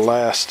apart, the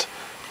last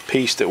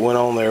piece that went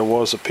on there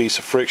was a piece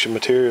of friction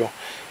material,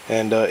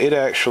 and it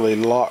actually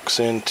locks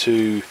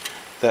into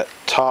that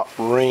top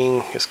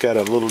ring. It's got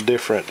a little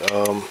different,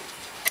 I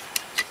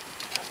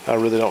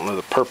really don't know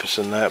the purpose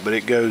in that, but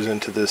it goes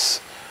into this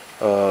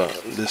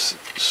this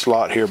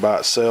slot here by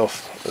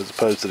itself, as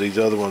opposed to these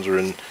other ones are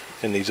in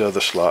these other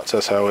slots.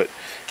 That's how it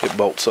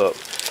bolts up.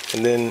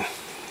 And then you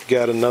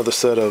got another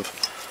set of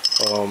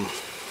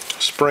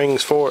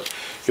springs for it.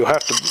 You'll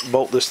have to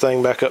bolt this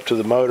thing back up to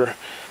the motor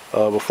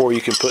before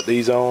you can put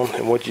these on.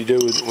 And what you do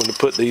is, when you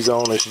put these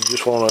on, is you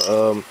just want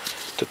to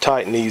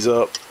tighten these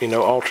up, you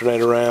know,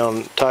 alternate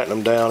around, tighten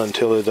them down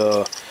until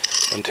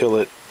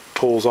it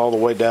pulls all the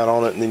way down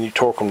on it, and then you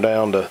torque them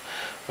down to,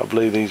 I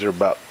believe these are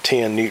about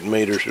 10 Newton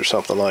meters or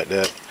something like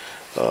that,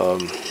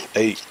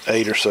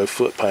 8 or so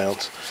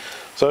foot-pounds.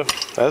 So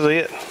that's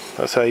it.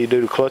 That's how you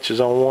do the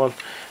clutches on one.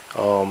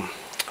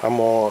 I'm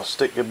gonna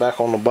stick it back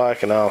on the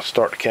bike, and I'll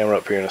start the camera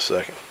up here in a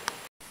second.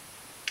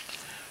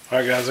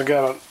 Alright guys, I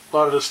got a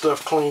lot of this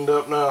stuff cleaned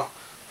up now.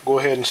 Go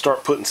ahead and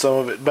start putting some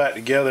of it back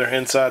together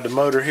inside the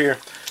motor here.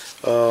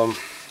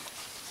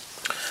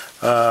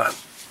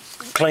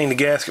 Clean the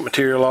gasket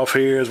material off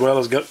here, as well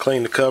as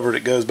clean the cover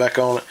that goes back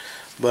on it.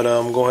 But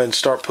go ahead and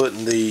start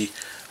putting the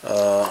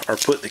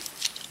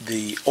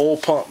the oil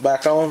pump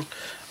back on.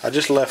 I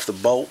just left the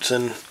bolts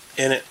in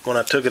it when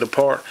I took it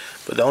apart,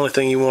 but the only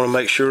thing you want to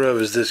make sure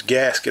of is this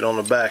gasket on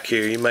the back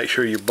here. You make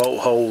sure your bolt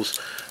holes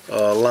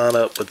line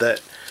up with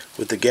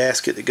the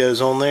gasket that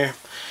goes on there.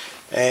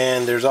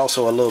 And there's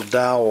also a little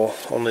dowel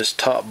on this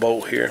top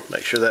bolt here.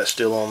 Make sure that's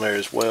still on there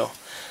as well.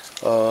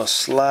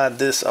 Slide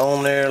this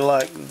on there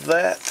like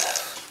that.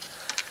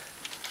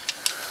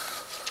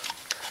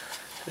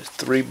 There's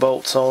 3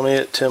 bolts on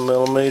it, 10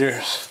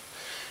 millimeters,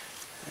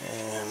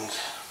 and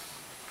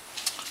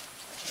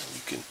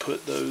you can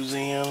put those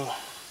in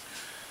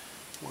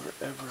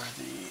wherever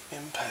the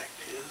impact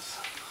is.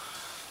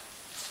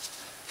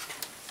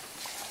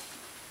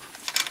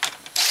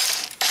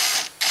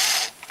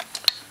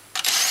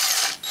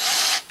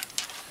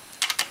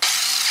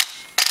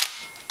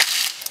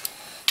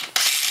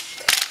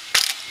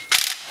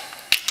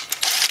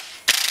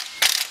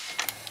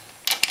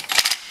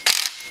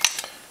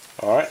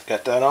 Alright,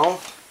 got that on.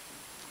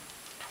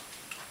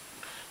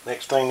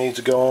 Next thing needs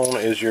to go on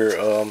is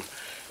your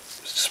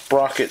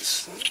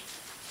sprockets,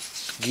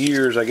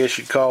 gears, I guess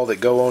you'd call,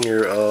 that go on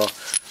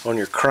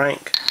your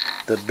crank.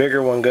 The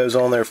bigger one goes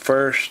on there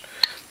first.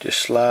 Just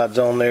slides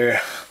on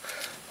there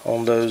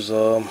on those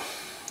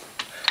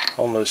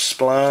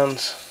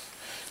splines.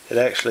 It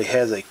actually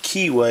has a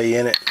keyway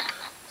in it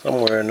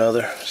somewhere or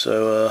another,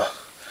 so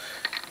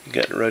you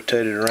got to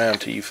rotate it around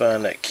till you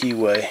find that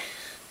keyway.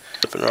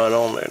 Slipping right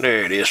on there.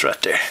 There it is,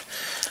 right there.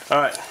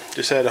 Alright,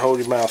 just had to hold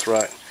your mouth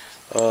right.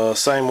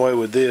 Same way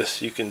with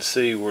this, you can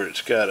see where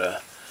it's got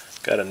a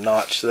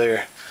notch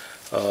there.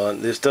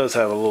 This does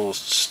have a little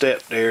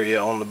stepped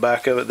area on the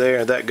back of it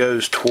there. That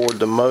goes toward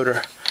the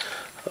motor.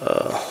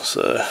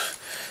 So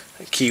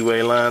the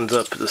keyway lines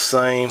up the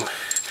same.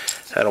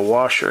 Had a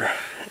washer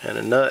and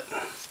a nut.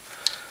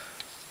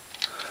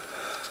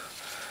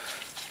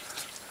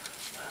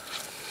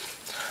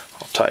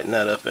 I'll tighten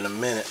that up in a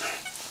minute.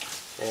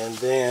 And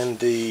then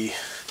the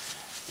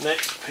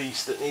next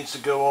piece that needs to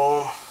go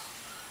on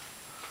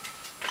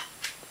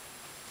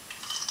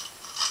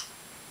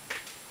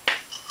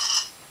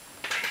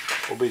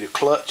will be the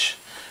clutch.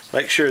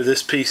 Make sure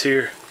this piece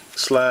here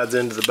slides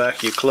into the back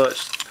of your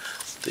clutch.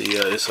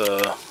 It's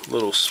a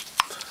little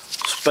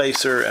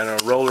spacer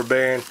and a roller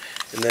bearing,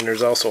 and then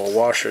there's also a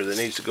washer that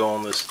needs to go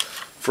on this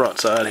front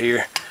side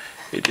here.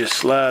 It just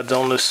slides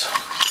on this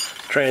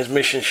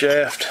transmission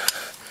shaft.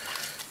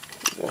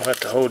 We'll have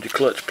to hold your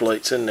clutch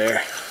plates in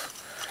there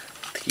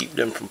to keep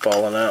them from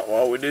falling out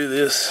while we do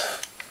this.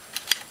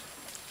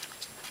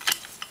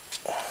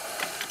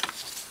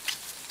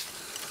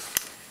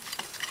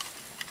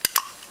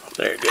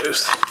 There it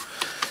goes.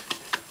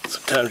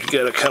 Sometimes you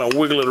got to kind of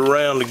wiggle it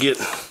around to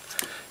get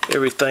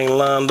everything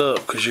lined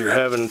up, because you're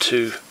lining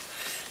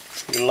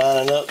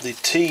up the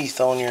teeth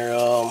on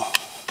your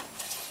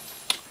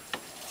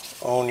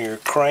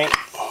crank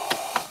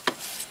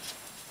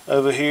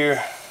over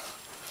here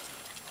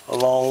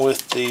along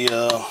with the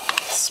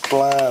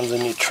splines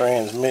in your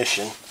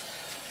transmission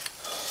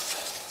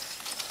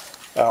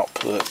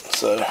output,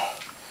 so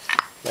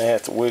may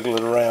have to wiggle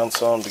it around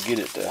some to get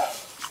it to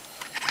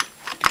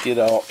get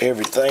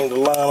everything to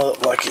line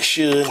up like it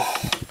should.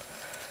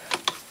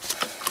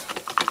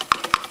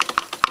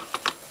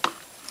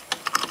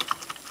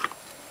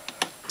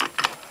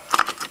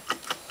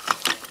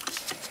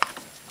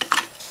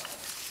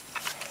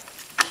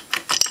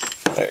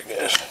 There it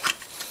goes.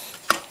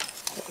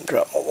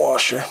 Drop my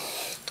washer.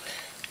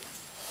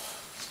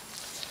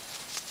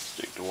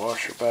 Stick the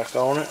washer back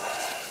on it.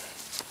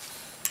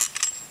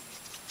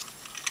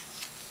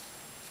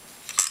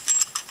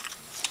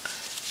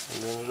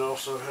 And then it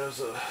also has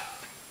a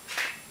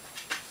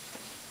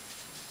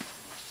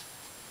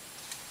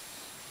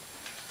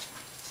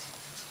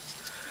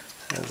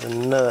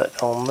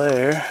nut on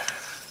there.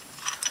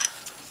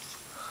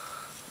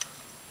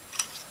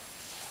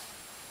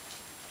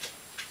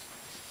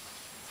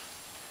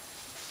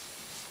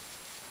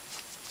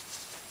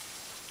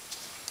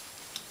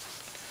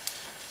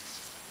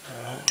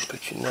 Alright,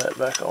 put your nut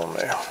back on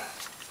there.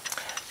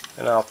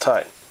 And I'll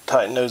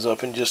tighten those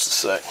up in just a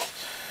sec.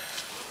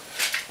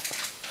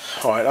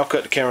 Alright, I'll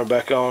cut the camera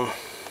back on.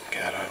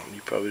 God, you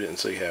probably didn't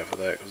see half of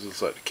that because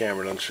it's like the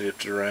camera done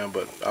shifted around,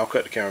 but I'll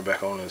cut the camera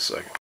back on in a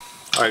second.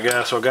 Alright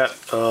guys, so I got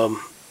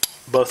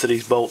both of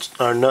these bolts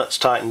or nuts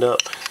tightened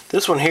up.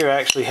 This one here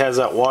actually has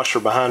that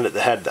washer behind it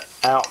that had the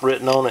out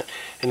written on it,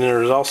 and then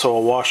there's also a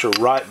washer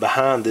right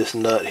behind this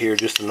nut here,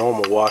 just a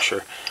normal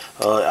washer.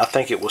 I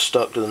think it was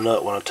stuck to the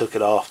nut when I took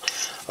it off.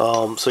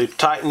 So you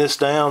tighten this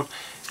down,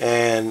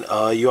 and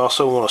you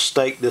also want to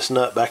stake this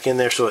nut back in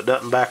there so it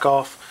doesn't back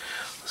off.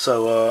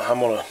 So I'm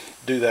going to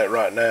do that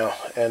right now,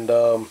 and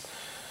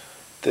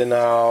then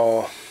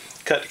I'll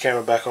cut the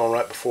camera back on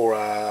right before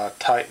I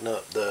tighten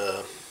up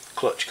the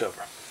clutch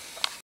cover.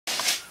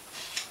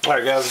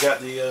 Alright guys, got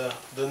the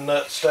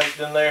nut staked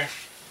in there.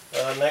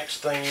 Next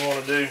thing you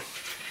want to do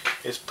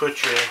is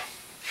put your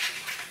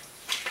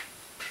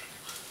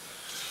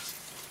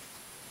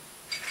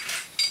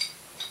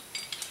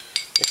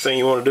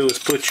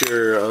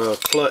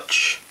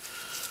clutch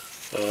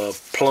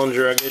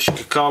plunger, I guess you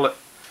could call it,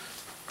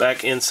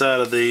 back inside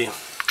of the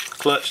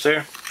clutch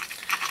there,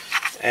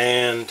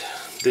 and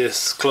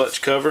this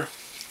clutch cover,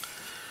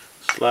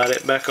 slide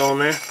it back on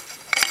there.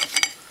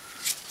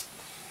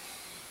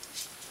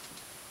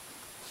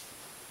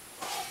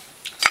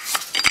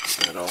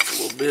 That off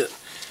a little bit,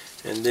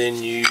 and then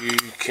you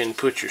can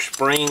put your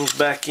springs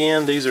back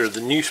in. These are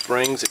the new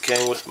springs that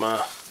came with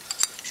my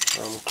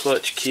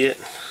clutch kit.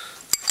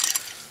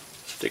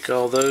 Stick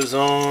all those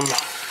on.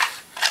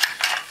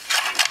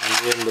 And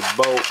then the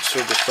bolts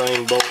are the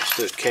same bolts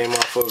that came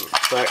off of the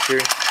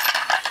factory.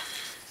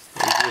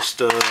 And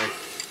just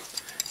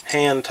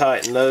hand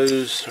tighten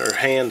those, or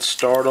hand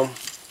start them.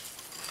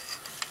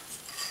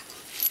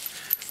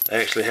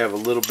 They actually have a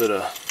little bit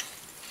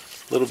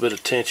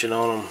of tension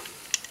on them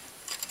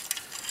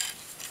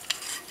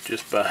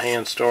just by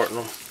hand starting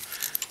them.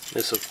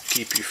 This will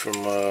keep you from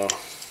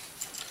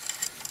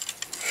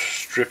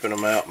stripping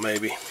them out,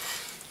 maybe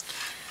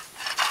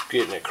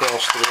getting it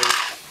across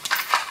through.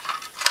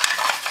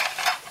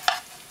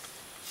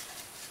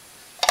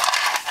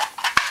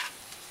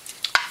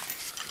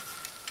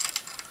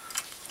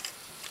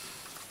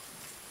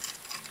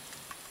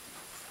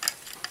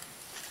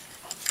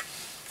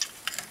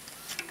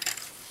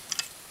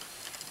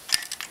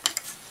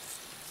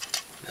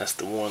 That's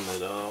the one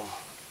that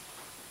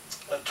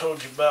I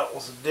told you about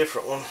was a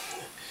different one.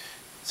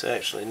 It's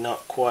actually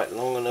not quite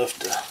long enough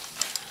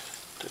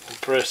to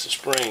compress the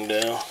spring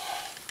down.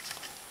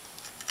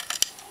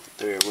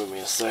 Bear with me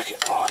a second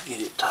while I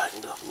get it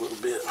tightened up a little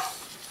bit.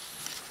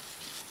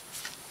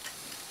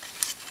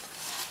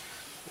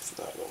 It's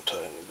not going to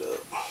tighten it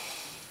up.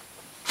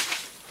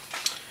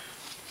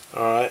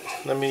 Alright,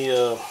 let me,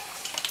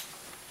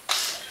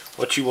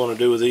 what you want to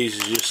do with these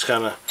is just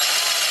kind of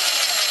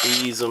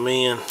ease them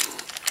in.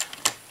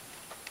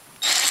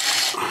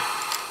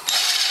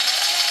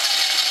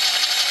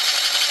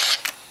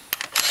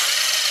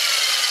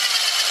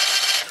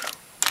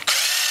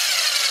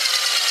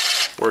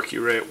 Work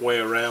your way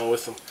around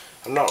with them.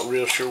 I'm not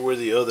real sure where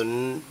the other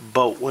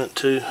bolt went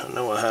to. I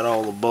know I had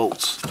all the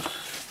bolts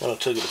when I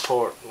took it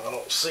apart. I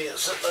don't see it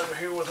sitting over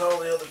here with all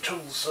the other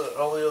tools,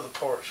 all the other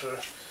parts. So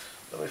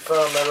let me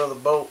find that other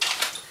bolt,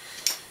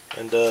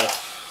 and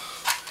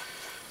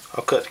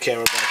I'll cut the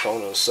camera back on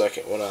in a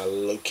second when I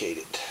locate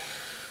it.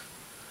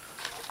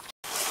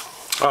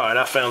 Alright,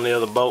 I found the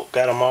other bolt,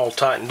 got them all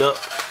tightened up.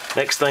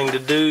 Next thing to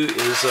do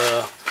is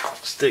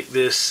stick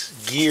this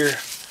gear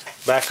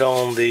back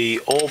on the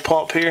oil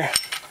pump here.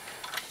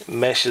 It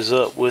meshes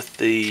up with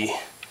that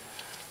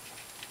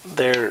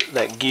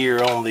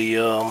gear on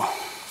the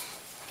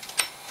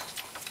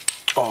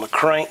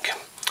crank.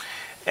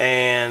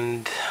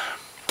 And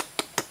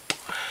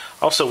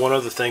also one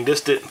other thing,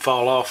 this didn't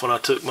fall off when I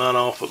took mine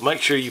off, but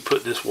make sure you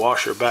put this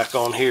washer back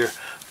on here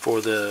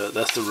for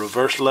that's the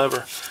reverse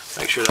lever.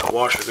 Make sure that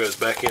washer goes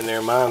back in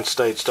there. Mine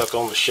stayed stuck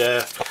on the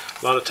shaft,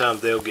 A lot of times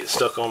they'll get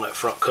stuck on that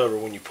front cover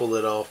when you pull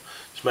it off.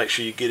 Just make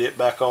sure you get it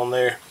back on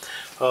there.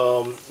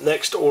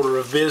 Next order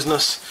of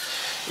business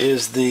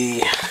is the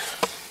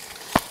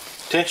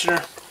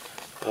tensioner.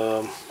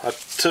 I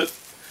took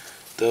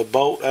the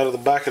bolt out of the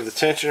back of the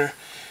tensioner,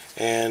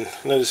 and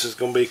I know this is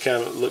going to be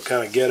look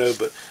kind of ghetto,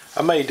 but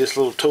I made this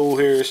little tool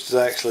here. It's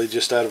actually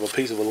just out of a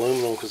piece of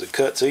aluminum because it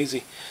cuts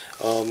easy.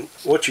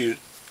 What you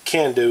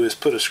can do is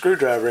put a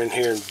screwdriver in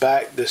here and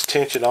back this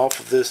tension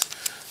off of this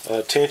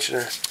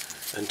tensioner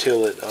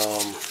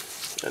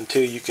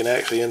until you can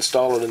actually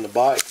install it in the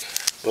bike.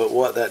 But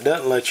what that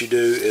doesn't let you do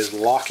is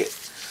lock it.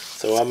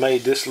 So I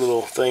made this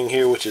little thing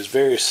here, which is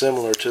very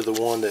similar to the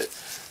one that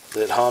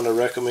Honda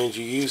recommends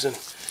you using,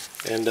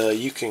 and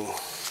you can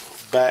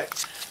back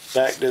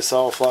this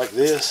off like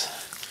this,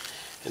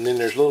 and then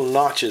there's little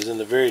notches in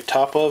the very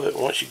top of it.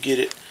 Once you get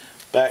it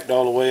backed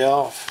all the way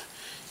off,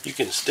 you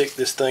can stick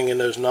this thing in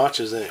those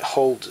notches and it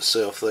holds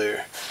itself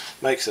there.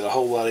 Makes it a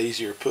whole lot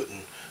easier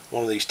putting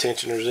one of these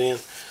tensioners in.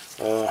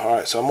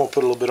 Alright, so I'm going to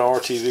put a little bit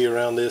of RTV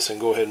around this and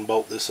go ahead and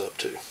bolt this up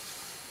too.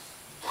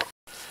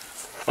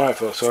 Alright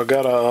folks, so I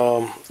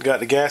got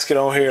the gasket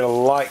on here and a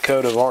light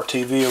coat of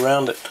RTV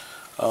around it.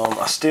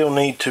 I still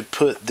need to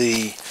put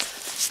this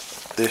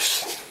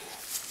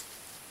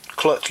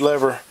clutch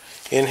lever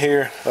in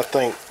here. I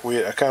think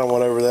I kind of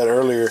went over that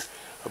earlier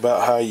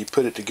about how you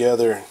put it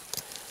together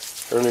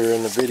earlier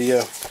in the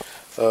video.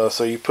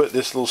 So you put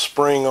this little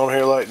spring on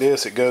here like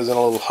this. It goes in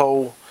a little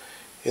hole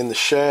in the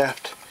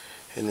shaft,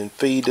 and then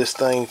feed this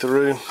thing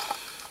through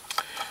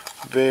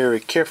very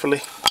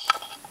carefully.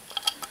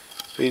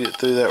 Feed it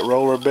through that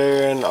roller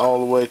bearing all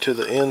the way to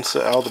the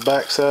inside, all the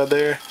back side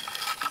there,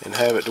 and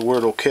have it to where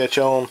it'll catch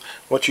on.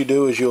 What you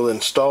do is you'll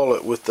install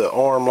it with the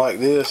arm like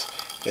this,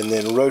 and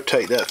then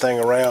rotate that thing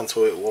around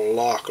so it will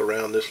lock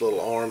around this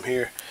little arm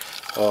here.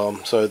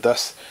 So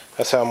that's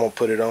how I'm gonna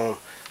put it on.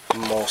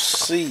 I'm gonna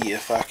see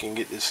if I can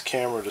get this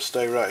camera to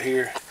stay right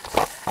here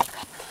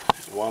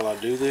while I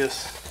do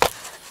this.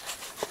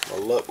 My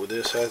luck with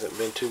this hasn't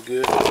been too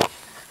good,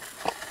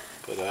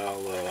 but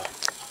I'll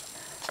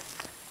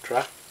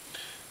try.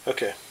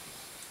 Okay,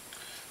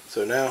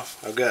 so now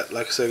I've got,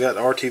 like I said, I got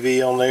the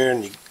RTV on there,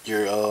 and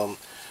your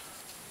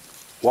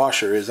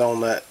washer is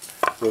on that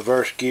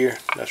reverse gear.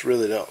 That's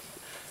really the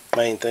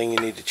main thing you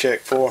need to check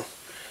for.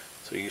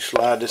 So you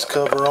slide this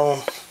cover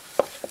on,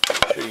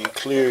 make sure you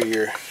clear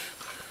your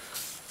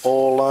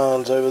oil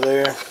lines over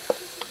there.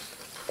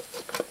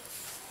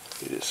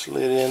 Get it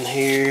slid in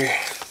here.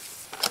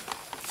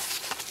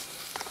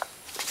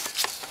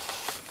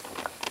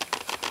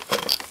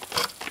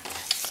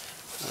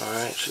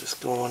 Alright, so it's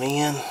going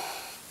in.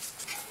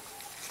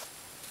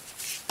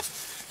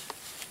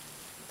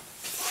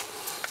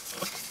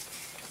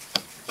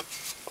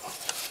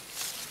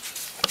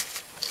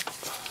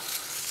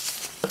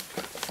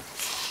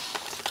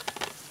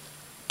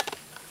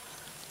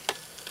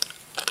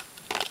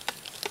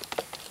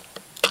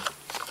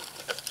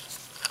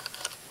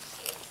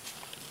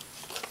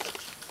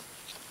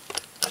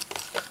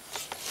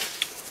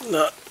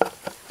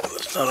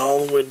 It's not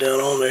all the way down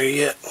on there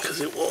yet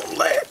because it won't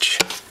latch.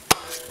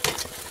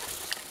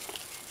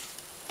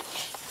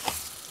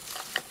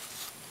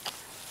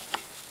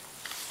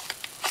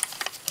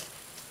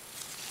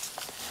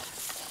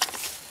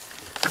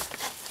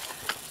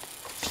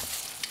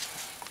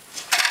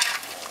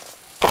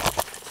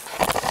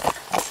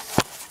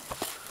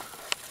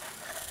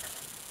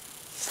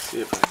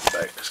 See if I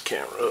can back this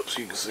camera up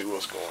so you can see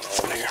what's going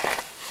on here.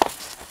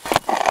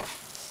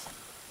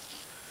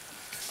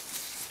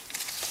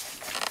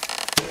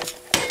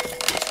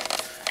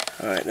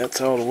 Alright, that's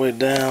all the way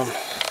down.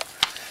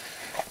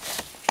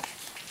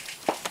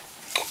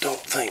 I don't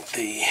think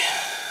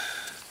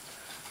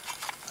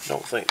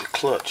the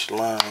clutch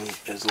line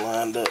is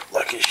lined up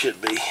like it should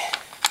be.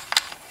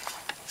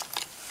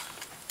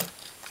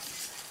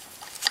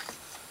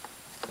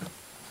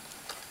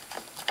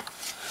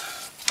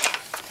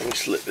 Let me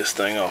slip this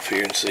thing off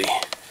here and see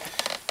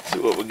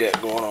what we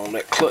got going on.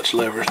 That clutch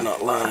lever is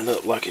not lining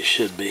up like it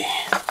should be.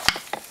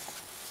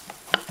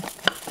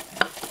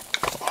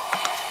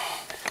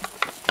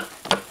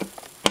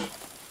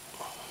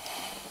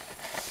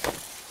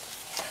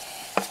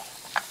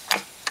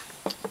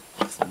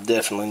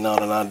 Definitely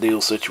not an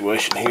ideal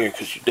situation here,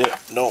 because you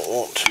don't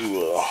want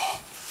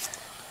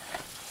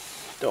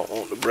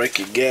to break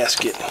your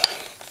gasket,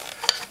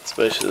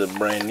 especially the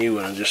brand new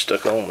one I just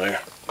stuck on there.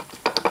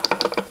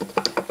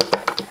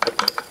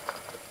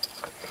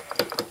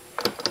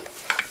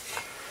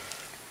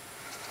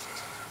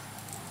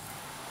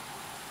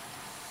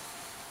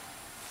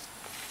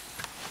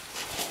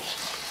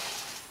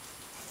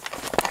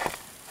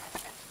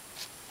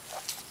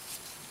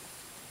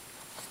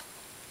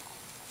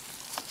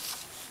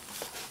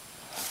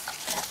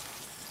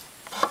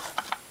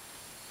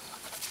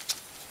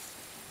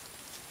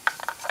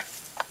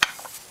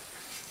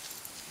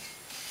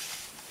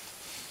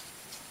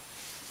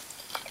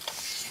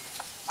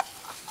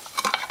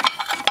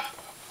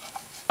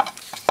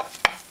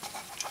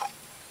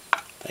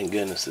 Thank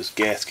goodness this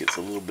gasket's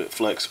a little bit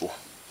flexible,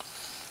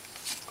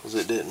 because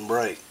it didn't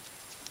break.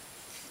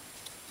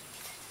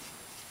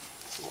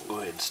 We'll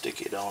go ahead and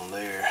stick it on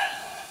there.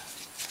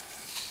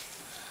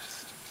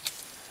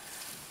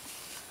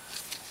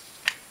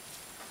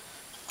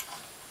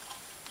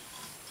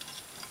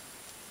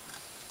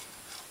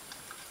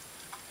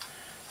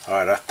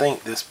 Alright, I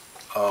think this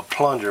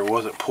plunger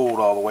wasn't pulled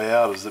all the way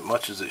out as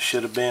much as it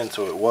should have been,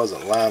 so it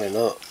wasn't lining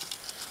up.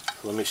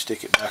 So let me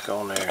stick it back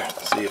on there and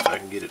see if I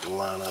can get it to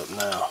line up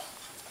now.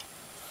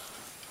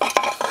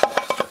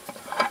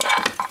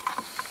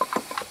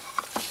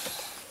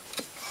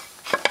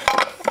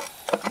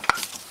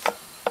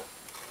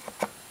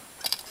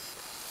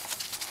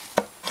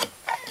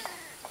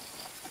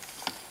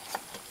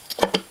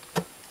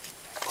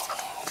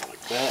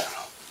 Like that.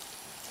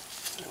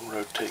 And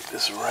rotate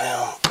this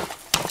around.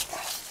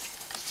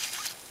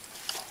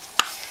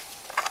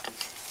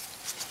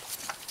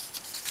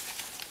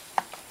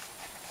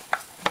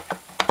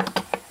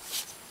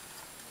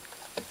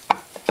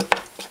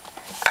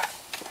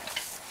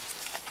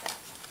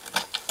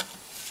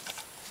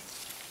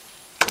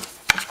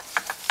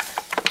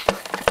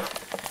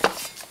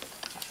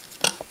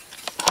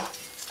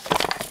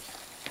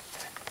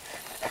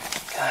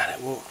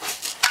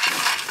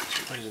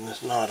 For some reason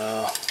it's not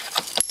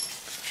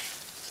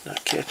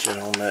catching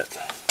on that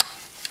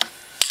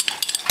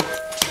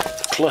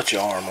clutch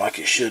arm like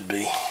it should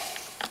be.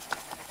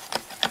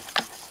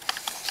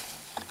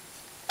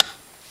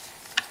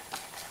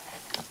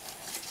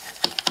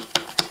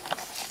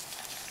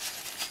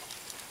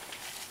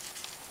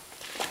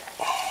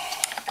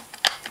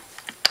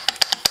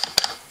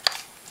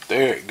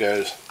 There it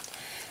goes.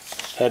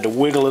 Had to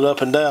wiggle it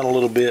up and down a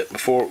little bit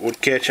before it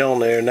would catch on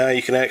there. Now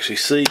you can actually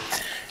see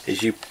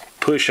as you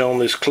push on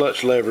this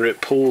clutch lever,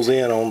 it pulls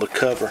in on the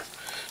cover.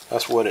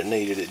 That's what it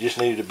needed. It just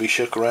needed to be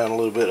shook around a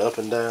little bit up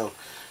and down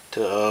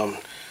to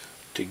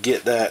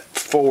get that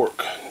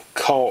fork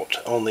caught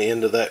on the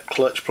end of that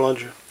clutch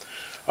plunger.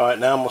 Alright,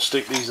 now I'm going to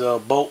stick these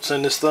bolts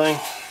in this thing,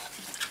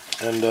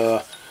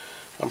 and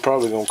I'm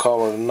probably going to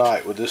call it a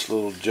night with this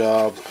little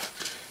job,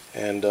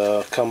 and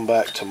come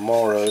back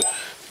tomorrow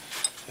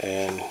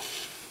and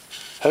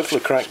hopefully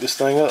crank this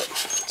thing up.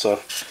 So,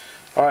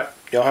 alright,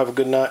 y'all have a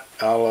good night.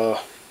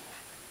 I'll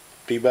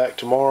be back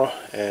tomorrow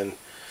and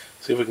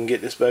see if we can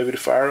get this baby to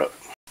fire up.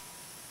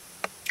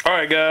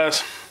 Alright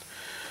guys,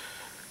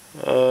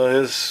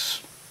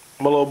 as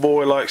my little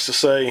boy likes to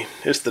say,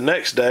 it's the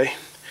next day,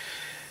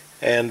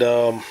 and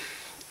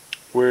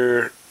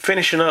we're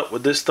finishing up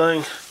with this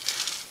thing,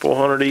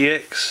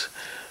 400ex.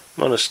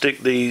 I'm going to stick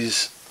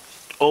these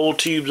oil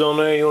tubes on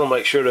there. You want to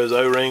make sure those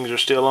O-rings are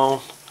still on.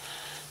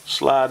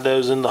 Slide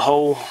those in the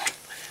hole,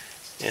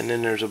 and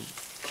then there's a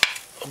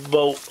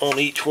bolt on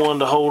each one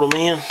to hold them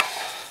in.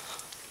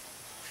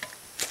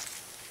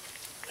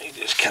 You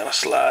just kind of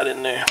slide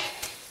in there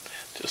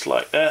just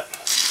like that.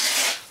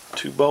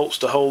 2 bolts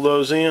to hold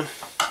those in,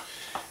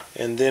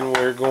 and then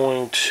we're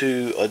going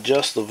to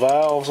adjust the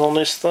valves on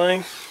this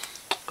thing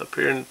up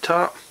here in the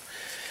top,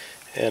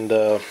 and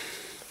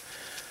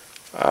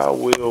I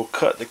will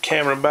cut the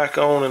camera back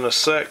on in a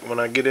sec when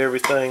I get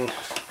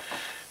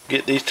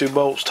these 2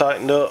 bolts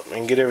tightened up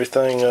and get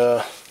everything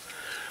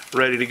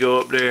ready to go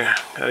up there.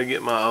 Gotta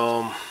get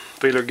my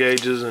feeler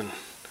gauges and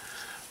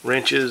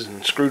wrenches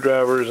and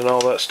screwdrivers and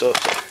all that stuff.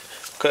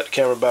 So cut the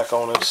camera back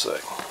on in a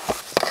sec.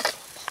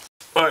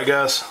 Alright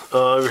guys,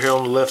 over here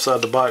on the left side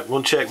of the bike,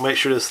 we'll check, make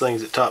sure this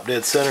thing's at top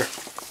dead center.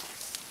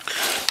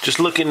 Just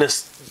look in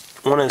this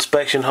one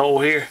inspection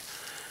hole here,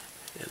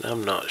 and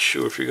I'm not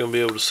sure if you're going to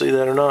be able to see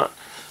that or not,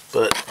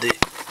 but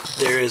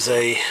there is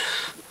a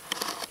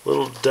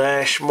little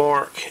dash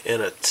mark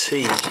and a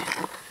T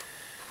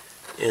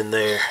in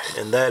there,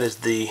 and that is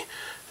the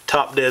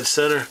top dead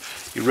center.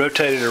 You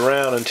rotate it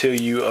around until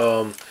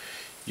you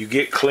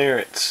get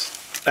clearance.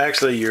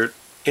 Actually, your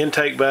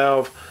intake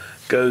valve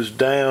goes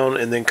down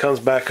and then comes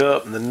back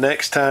up, and the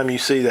next time you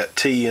see that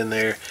T in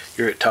there,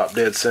 you're at top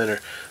dead center.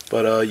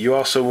 But you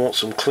also want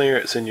some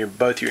clearance in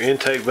both your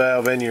intake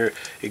valve and your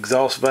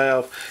exhaust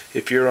valve.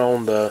 If you're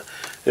on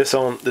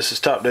this is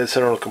top dead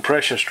center on a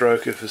compression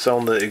stroke. If it's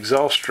on the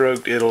exhaust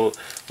stroke, the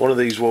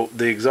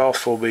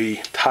exhaust will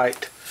be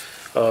tight.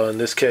 In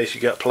this case,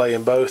 you got play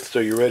in both, so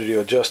you're ready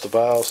to adjust the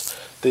valves.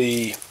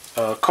 The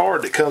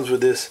card that comes with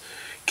this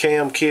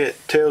cam kit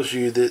tells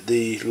you that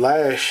the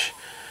lash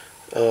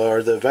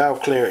or the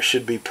valve clearance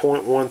should be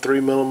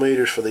 0.13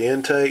 millimeters for the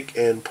intake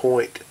and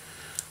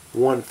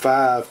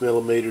 0.15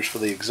 millimeters for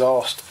the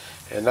exhaust,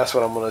 and that's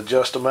what I'm going to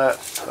adjust them at,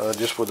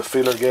 just with a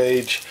feeler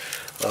gauge.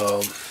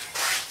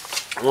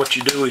 What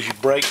you do is you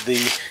break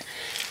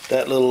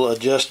that little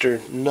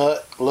adjuster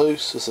nut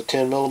loose. It's a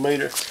 10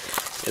 millimeter,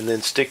 and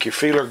then stick your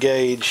feeler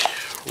gauge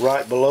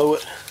right below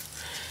it.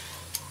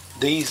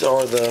 These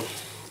are the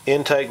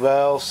intake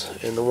valves,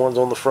 and the ones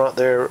on the front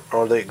there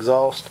are the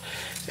exhaust.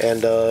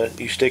 And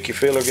you stick your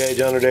feeler gauge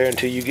under there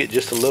until you get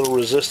just a little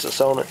resistance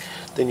on it.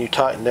 Then you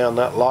tighten down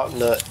that lock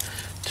nut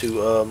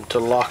to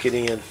lock it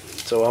in.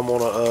 So I'm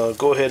gonna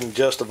go ahead and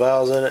adjust the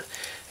valves in it,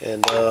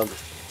 and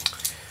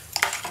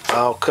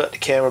I'll cut the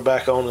camera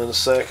back on in a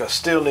sec. I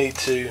still need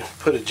to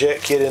put a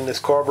jet kit in this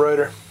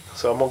carburetor,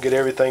 so I'm gonna get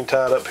everything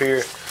tied up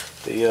here.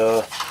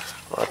 The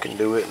I can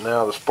do it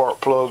now. The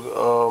spark plug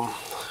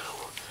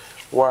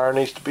wire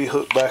needs to be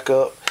hooked back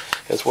up,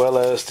 as well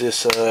as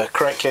this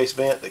crankcase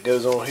vent that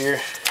goes on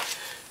here.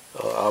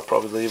 I'll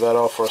probably leave that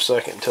off for a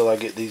second until I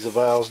get these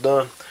valves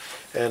done.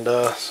 And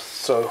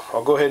so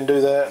I'll go ahead and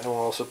do that, and we'll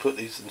also put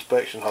these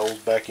inspection holes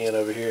back in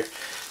over here,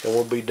 and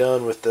we'll be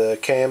done with the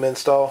cam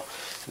install.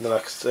 And then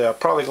like I say, I'm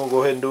probably going to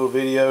go ahead and do a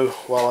video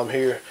while I'm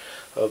here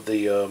of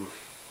the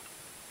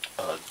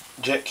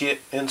jet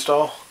kit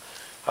install.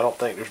 I don't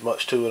think there's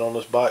much to it on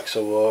this bike,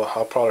 so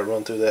I'll probably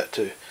run through that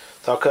too.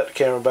 So I'll cut the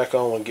camera back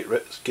on and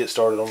get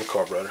started on the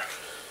carburetor.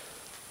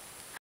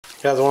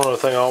 Guys, one other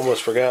thing I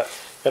almost forgot.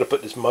 Got to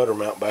put this motor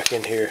mount back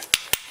in here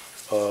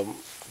to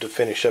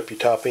finish up your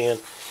top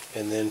end,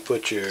 and then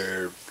put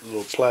your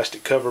little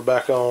plastic cover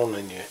back on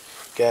and your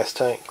gas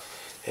tank,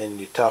 and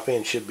your top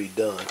end should be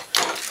done.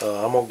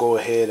 I'm going to go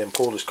ahead and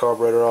pull this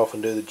carburetor off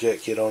and do the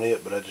jet kit on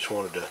it, but I just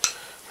wanted to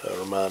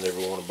remind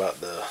everyone about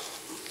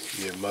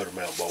your motor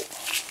mount bolt.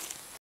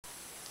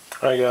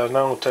 Alright guys,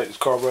 now I'm going to take this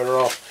carburetor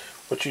off.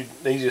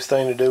 The easiest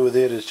thing to do with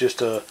it is just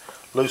to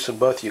loosen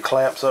both your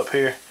clamps up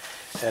here,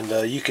 and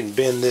you can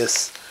bend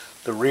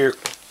the rear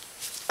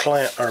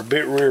clamp or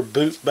rear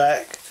boot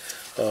back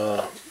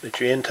at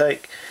your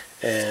intake,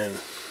 and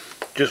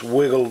just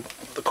wiggle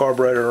the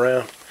carburetor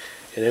around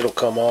and it'll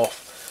come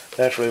off.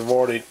 Naturally,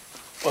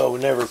 we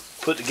never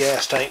put the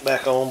gas tank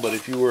back on, but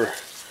if you're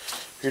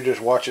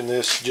just watching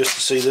this just to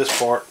see this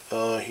part,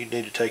 you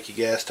need to take your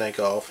gas tank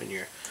off and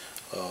your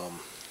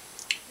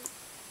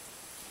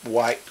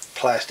white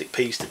plastic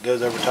piece that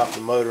goes over top of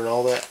the motor and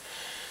all that.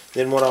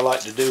 Then what I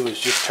like to do is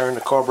just turn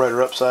the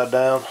carburetor upside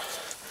down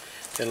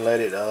and let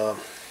it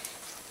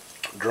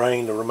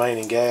drain the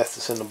remaining gas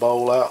that's in the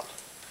bowl out.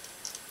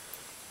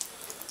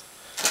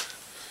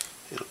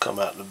 It'll come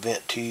out in the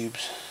vent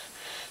tubes.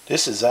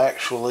 This is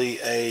actually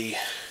a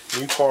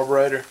new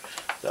carburetor.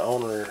 The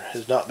owner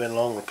has not been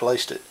long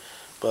replaced it,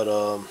 but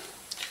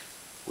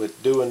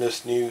with doing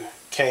this new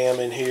cam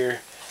in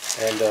here,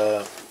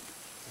 and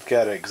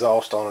got an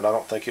exhaust on it. I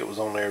don't think it was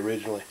on there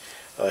originally.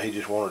 He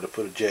just wanted to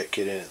put a jet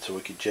kit in it so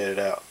we could jet it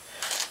out.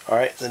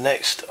 Alright, the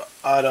next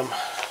item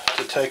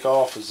to take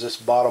off is this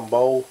bottom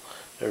bowl.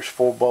 There's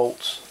four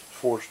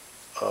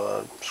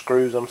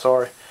screws, I'm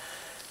sorry,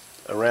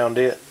 around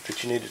it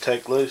that you need to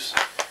take loose,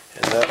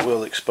 and that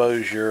will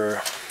expose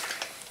your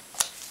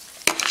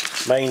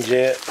main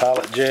jet,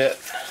 pilot jet.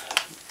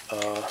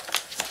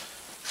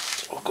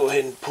 We'll go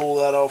ahead and pull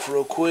that off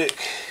real quick.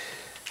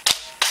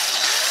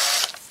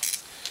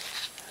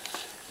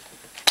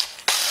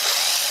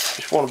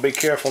 Just want to be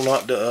careful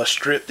not to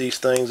strip these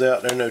things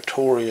out. They're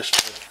notorious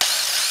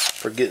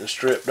for getting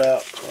stripped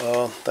out.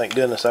 Thank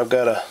goodness I've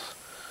got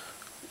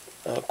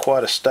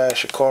quite a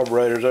stash of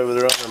carburetors over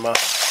there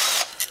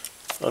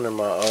under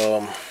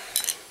my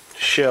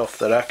shelf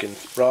that I can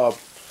rob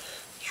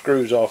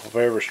screws off if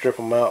I ever strip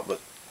them out,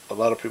 but a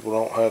lot of people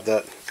don't have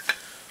that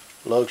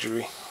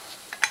luxury.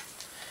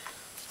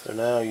 So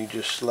now you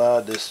just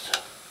slide this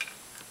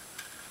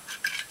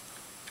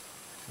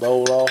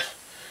bowl off.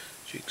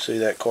 As you can see,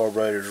 that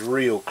carburetor is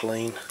real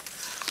clean.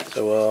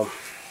 So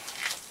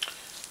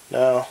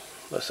now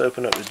let's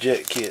open up the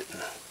jet kit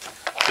and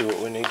see what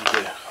we need to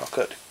do. I'll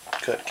cut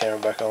the camera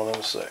back on in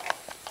a sec.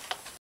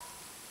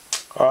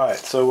 Alright,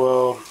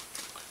 so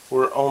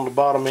we're on the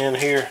bottom end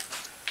here.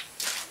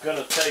 I'm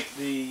going to take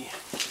the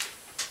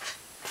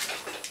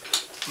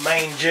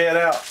main jet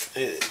out.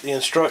 The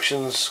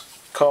instructions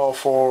call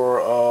for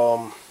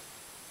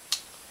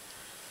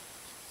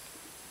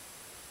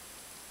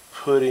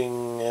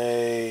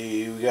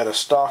we got a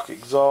stock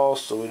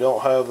exhaust, so we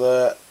don't have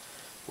that.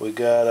 We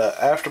got an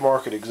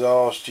aftermarket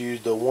exhaust.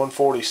 Use the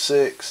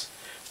 146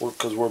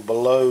 because we're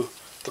below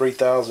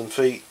 3,000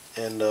 feet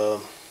in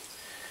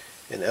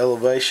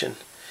elevation.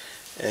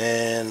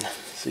 And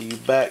so you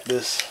back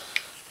this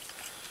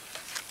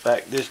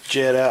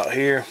jet out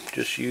here.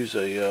 Just use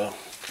I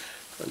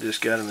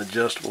just got an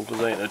adjustable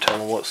because I ain't no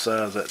telling what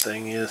size that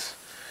thing is.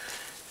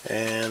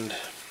 And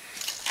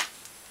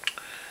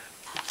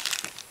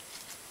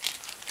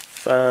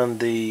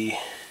find it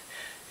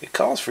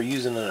calls for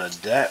using an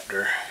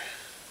adapter.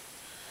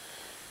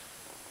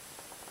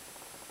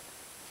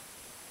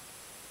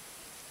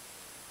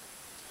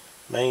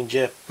 Main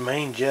jet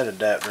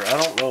adapter.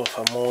 I don't know if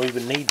I'm gonna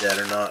even need that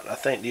or not. I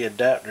think the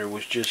adapter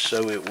was just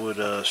so it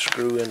would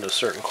screw into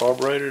certain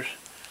carburetors.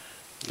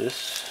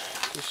 This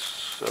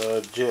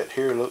jet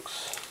here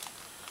looks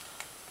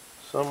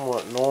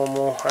somewhat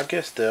normal. I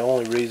guess the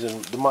only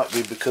reason it might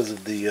be because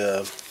of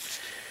the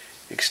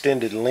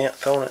extended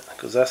length on it,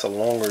 because that's a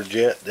longer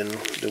jet than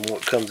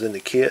what comes in the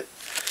kit,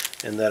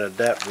 and that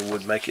adapter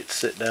would make it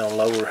sit down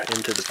lower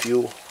into the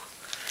fuel.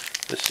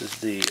 This is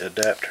the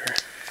adapter.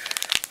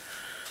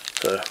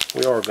 So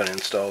we are going to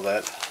install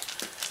that,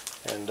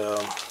 and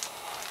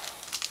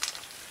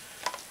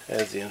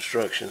as the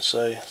instructions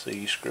say, so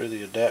you screw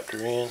the adapter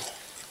in,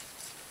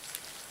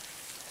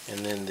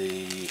 and then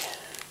the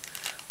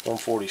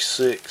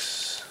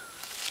 146,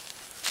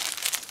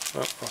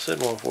 well, I said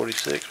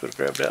 146, but I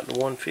grabbed out the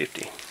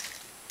 150.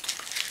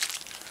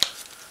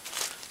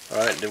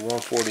 Alright, the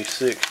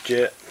 146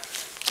 jet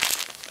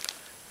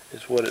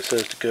is what it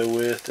says to go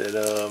with at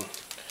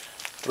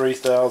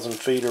 3,000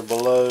 feet or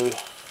below,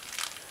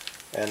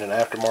 and an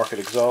aftermarket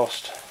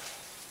exhaust.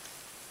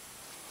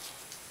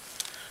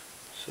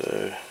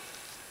 So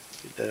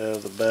get that out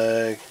of the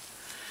bag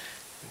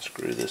and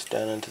screw this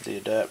down into the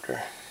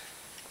adapter.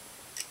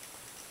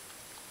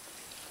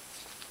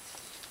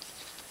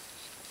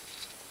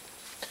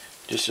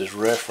 Just as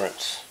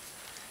reference,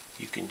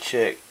 you can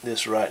check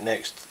this right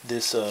next,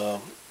 this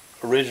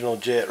original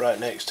jet right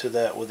next to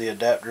that with the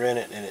adapter in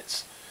it, and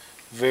it's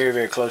very,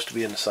 very close to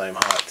being the same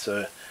height.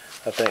 So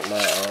I think my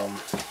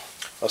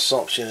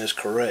assumption is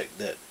correct,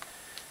 that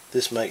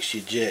this makes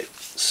your jet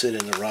sit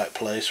in the right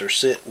place, or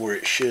sit where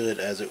it should,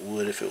 as it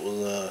would if it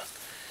was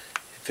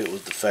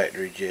the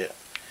factory jet.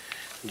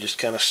 And just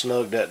kind of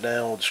snug that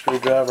down with the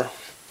screwdriver.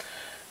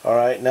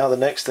 Alright, now the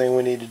next thing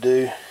we need to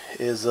do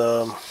is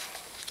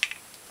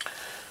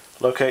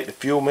locate the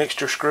fuel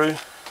mixture screw,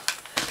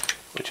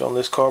 which on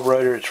this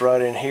carburetor it's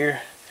right in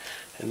here.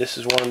 And this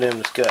is one of them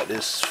that's got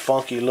this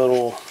funky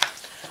little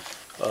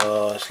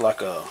it's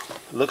like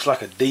looks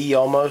like a D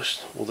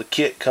almost. Well, the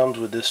kit comes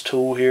with this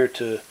tool here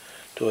to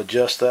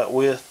adjust that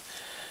with.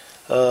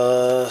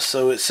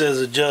 So it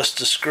says adjust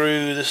the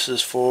screw. This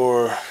is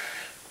for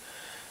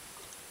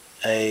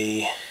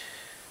a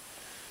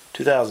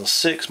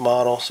 2006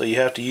 model, so you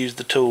have to use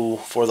the tool.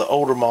 For the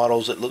older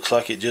models, it looks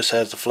like it just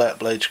has the flat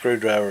blade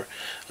screwdriver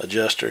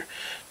adjuster.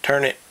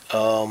 Turn it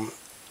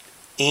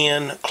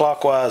in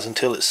clockwise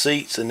until it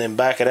seats, and then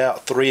back it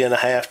out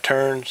 3.5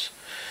 turns.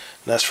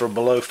 And that's for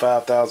below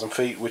 5,000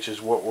 feet, which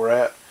is what we're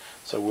at.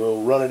 So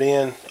we'll run it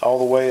in all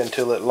the way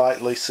until it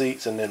lightly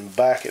seats, and then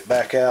back it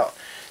back out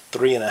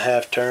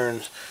 3.5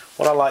 turns.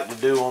 What I like to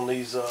do on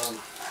these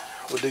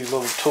with these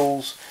little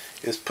tools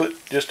is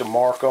put just a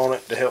mark on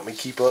it to help me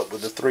keep up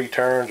with the 3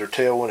 turns, or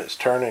tell when it's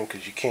turning,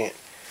 because you can't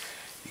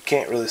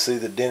really see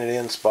the dented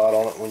in spot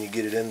on it when you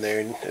get it in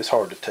there, and it's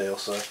hard to tell.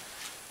 So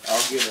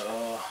I'll get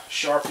a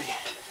Sharpie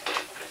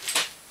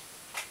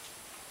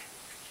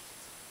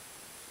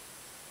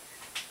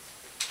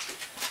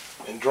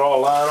and draw a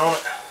line on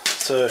it.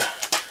 So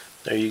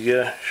there you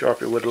go,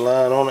 Sharpie with a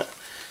line on it.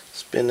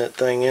 Spin that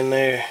thing in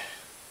there,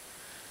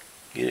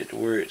 get it to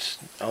where it's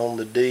on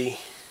the D,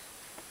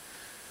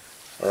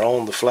 or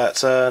on the flat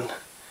side,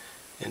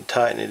 and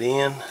tighten it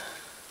in.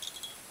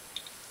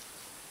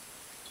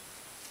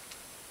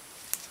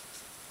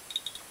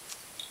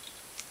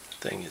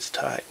 Thing is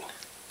tight.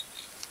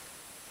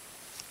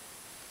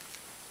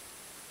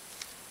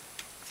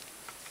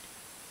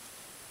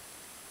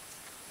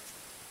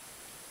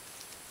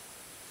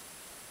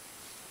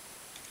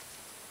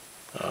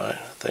 Alright,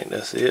 I think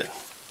that's it.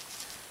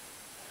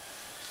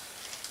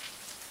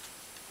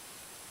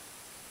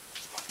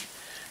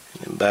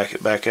 And then back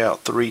it back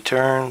out 3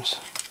 turns.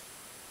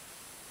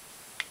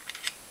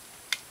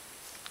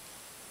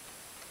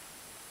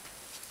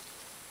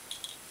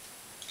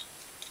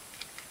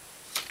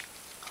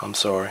 I'm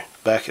sorry,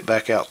 back it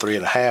back out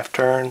 3.5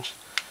 turns.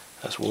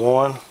 That's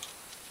 1,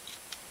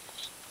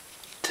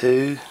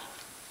 2,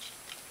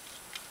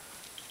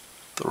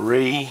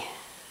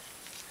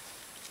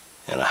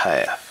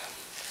 3.5.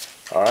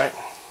 Alright,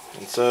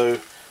 and so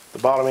the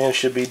bottom end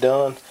should be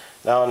done.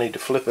 Now I need to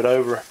flip it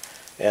over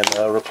and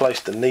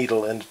replace the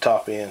needle in the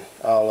top end.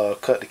 I'll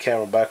cut the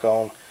camera back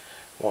on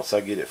once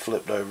I get it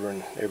flipped over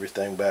and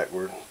everything back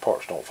where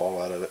parts don't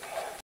fall out of it.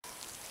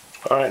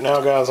 Alright, now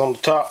guys, on the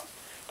top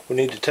we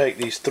need to take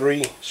these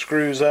 3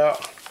 screws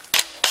out.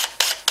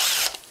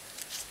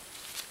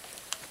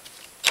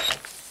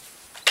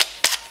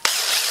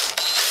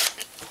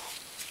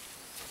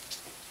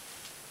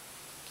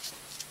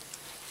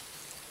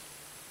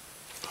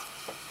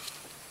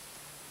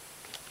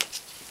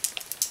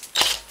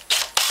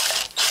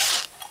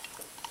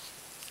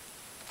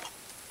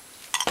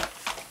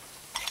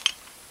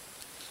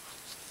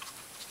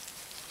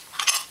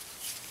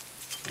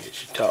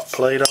 Get your top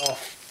plate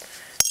off,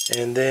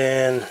 and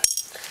then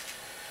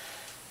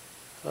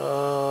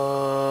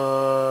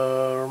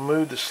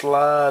remove the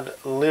slide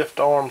lift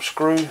arm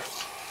screw.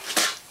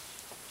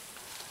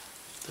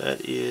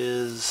 That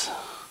is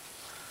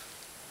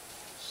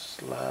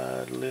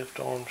slide lift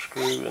arm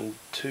screw and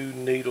 2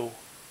 needle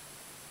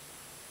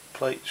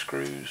plate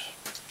screws.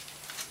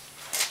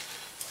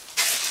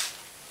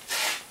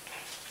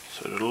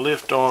 So the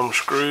lift arm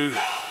screw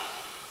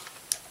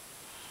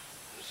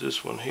is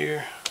this one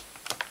here.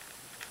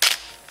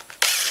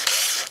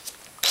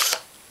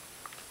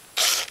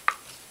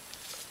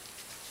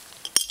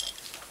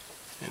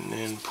 And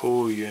then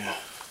pull your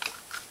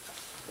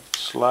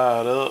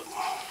slide up.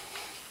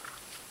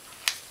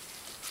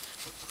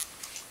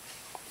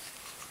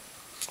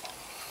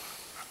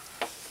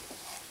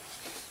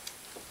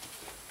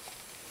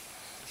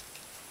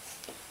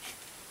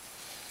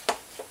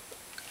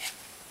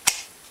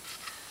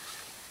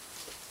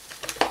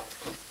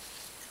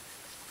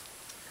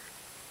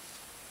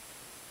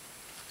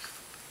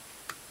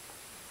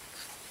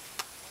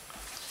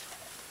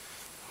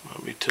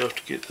 Might be tough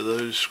to get to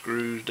those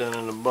screws down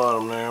in the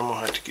bottom there. I'm gonna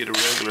have to get a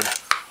regular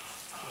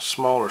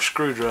smaller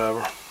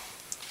screwdriver. I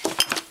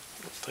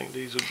think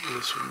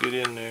this will get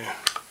in there.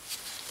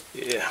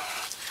 Yeah,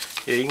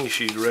 you can just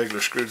use a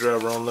regular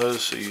screwdriver on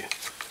those. So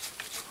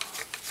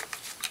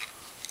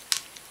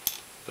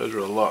those are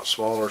a lot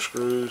smaller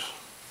screws.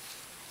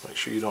 Make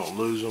sure you don't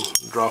lose them,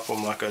 drop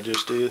them like I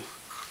just did.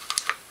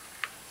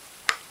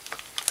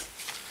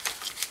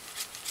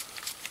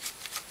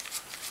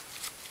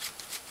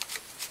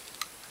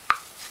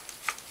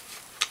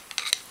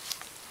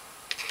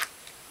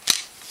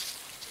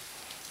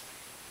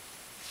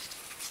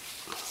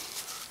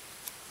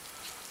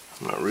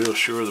 I'm not real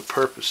sure of the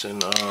purpose in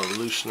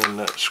loosening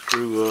that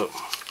screw up.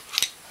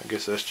 I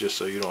guess that's just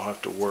so you don't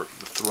have to work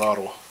the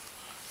throttle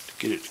to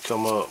get it to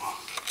come up.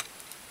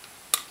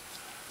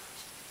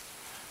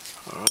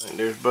 Alright,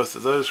 there's both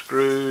of those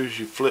screws.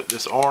 You flip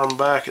this arm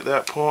back at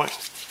that point,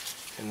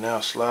 and now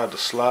slide the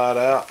slide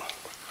out.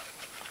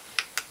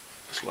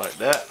 Just like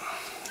that.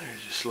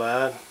 There's your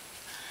slide.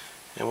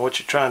 And what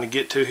you're trying to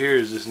get to here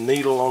is this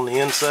needle on the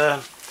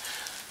inside.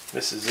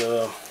 This is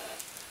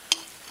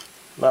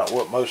not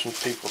what most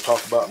people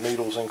talk about,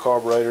 needles in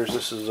carburetors.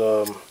 This is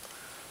a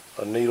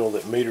needle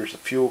that meters the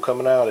fuel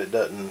coming out.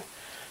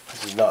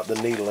 This is not the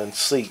needle in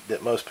seat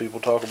that most people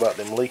talk about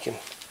them leaking.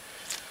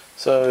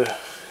 So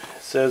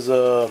it says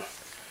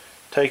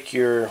take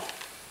your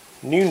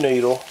new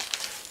needle.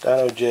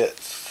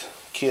 DynoJet's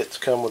kits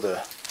come with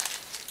a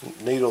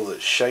needle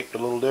that's shaped a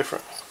little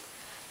different.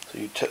 So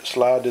you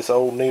slide this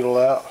old needle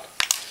out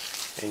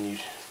and you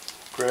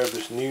grab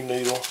this new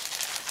needle.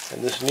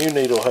 And this new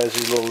needle has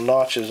these little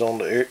notches on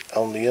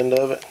the end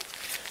of it,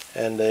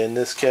 and in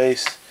this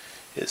case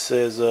it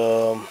says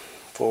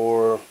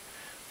for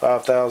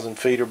 5,000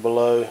 feet or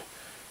below,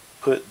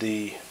 put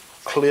the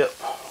clip,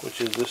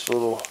 which is this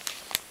little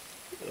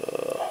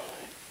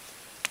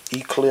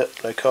E-clip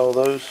they call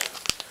those,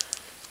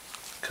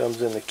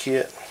 comes in the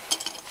kit.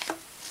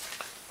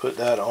 Put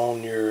that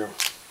on your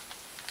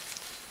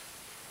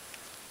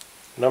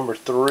number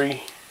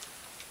 3.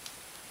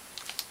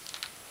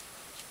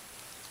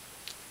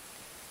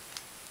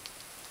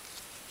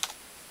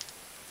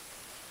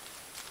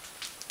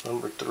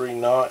 Number 3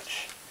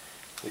 notch.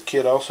 The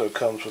kit also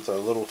comes with a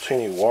little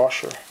teeny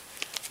washer.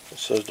 It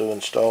says to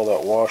install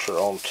that washer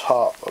on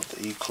top of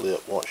the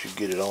E-clip once you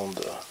get it on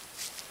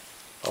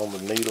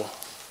the needle.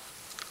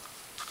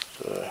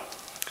 So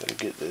gotta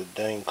get the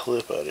dang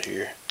clip out of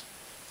here.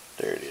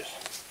 There it is.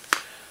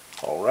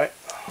 Alright.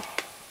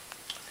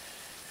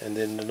 And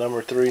then the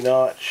number 3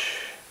 notch.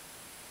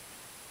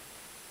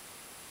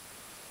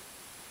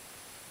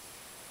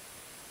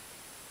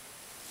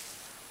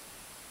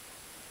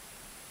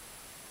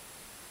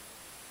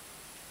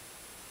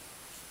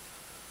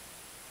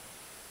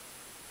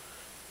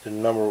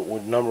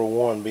 With number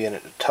 1 being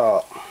at the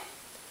top,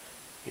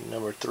 your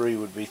number 3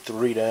 would be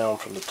 3 down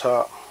from the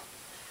top.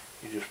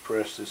 You just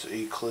press this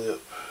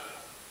E-clip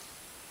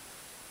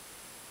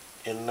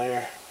in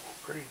there.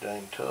 Pretty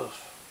dang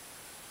tough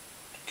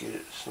to get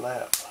it to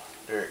snap.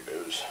 There it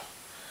goes.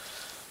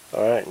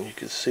 Alright, and you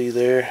can see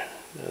there,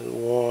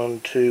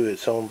 1, 2,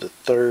 it's on the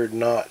 3rd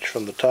notch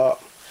from the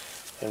top.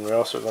 And we're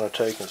also going to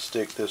take and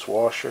stick this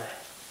washer,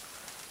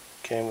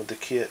 came with the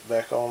kit,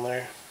 back on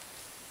there.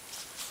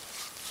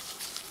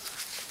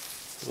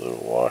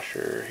 Little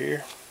washer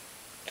here,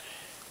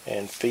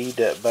 and feed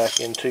that back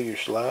into your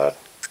slide.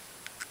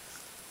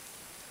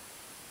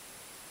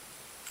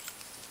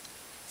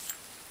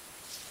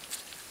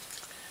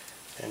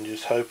 And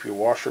just hope your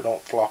washer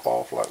don't flop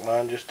off like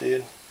mine just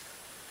did,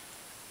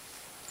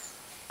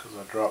 because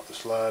I dropped the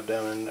slide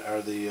down in,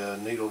 or the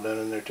needle down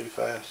in there too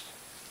fast.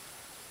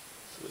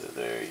 So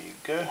there you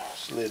go,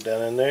 slid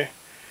down in there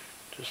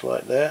just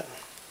like that.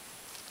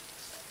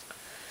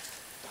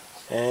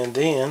 And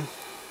then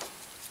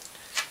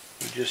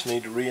you just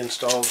need to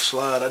reinstall the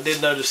slide. I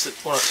did notice that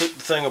when I took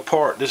the thing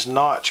apart, this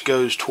notch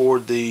goes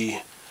toward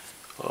the,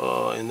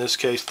 in this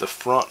case, the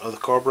front of the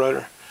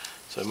carburetor.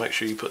 So make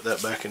sure you put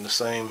that back in the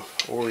same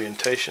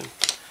orientation.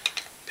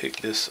 Pick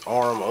this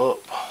arm up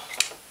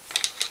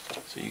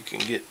so you can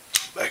get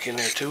back in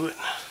there to it.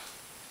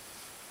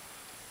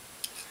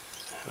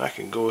 And I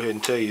can go ahead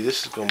and tell you,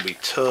 this is going to be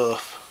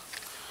tough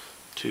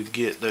to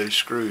get those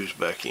screws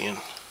back in.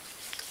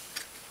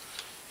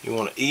 You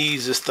want to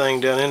ease this thing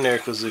down in there,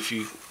 because if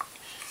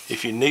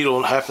your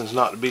needle happens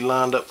not to be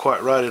lined up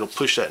quite right, it'll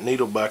push that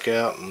needle back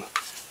out and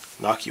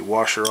knock your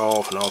washer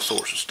off and all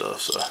sorts of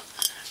stuff. So you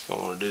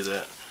don't want to do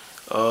that.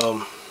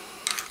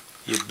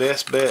 Your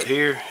best bet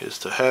here is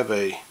to have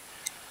a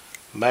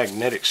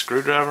magnetic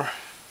screwdriver,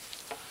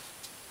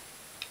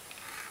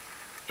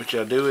 which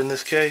I do in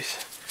this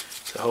case,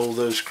 to hold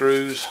those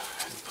screws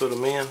and put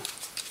them in.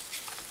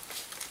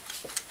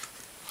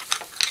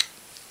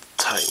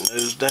 Tighten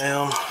those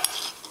down.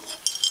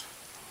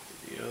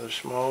 The other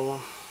small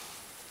one.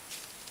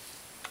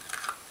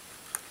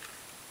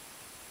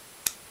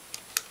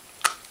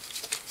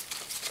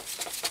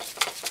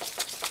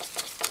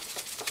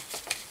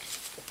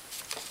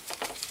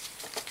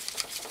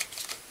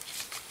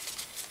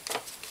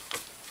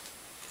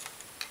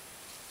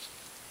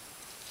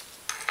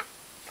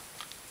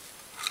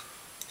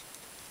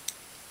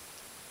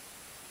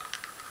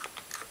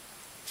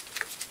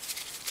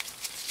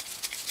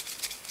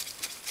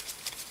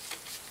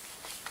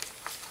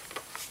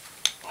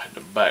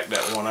 back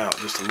that one out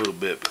just a little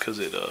bit because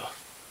it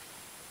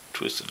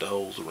twisted the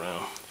holes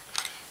around.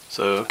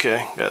 So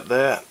okay, got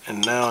that,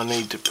 and now I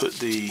need to put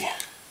the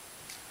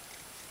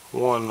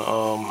one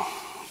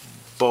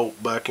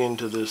bolt back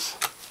into the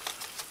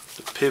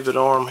pivot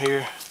arm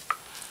here.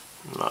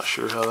 I'm not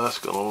sure how that's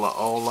going to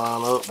all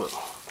line up, but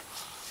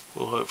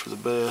we'll hope for the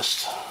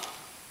best.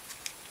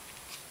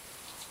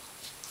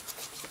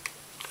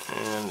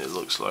 And it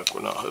looks like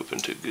we're not hoping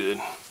too good.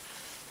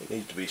 It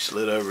needs to be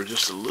slid over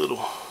just a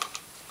little.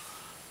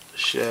 The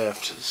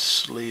shaft is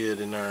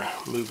slid in there,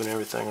 moving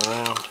everything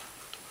around.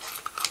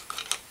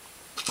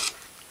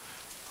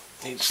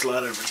 Need to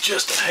slide over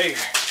just a hair.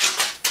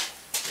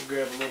 And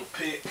grab a little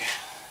pick.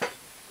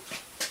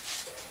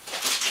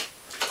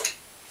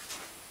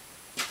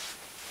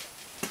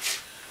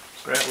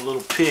 Grab a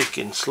little pick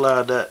and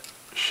slide that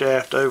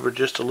shaft over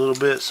just a little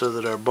bit so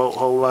that our bolt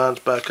hole lines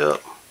back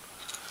up.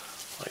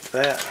 Like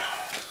that.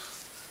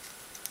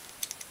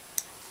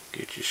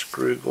 Get your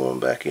screw going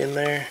back in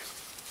there.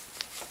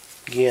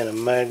 Again, a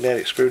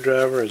magnetic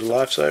screwdriver is a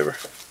lifesaver.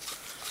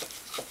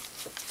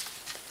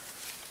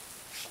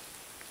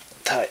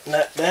 Tighten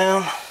that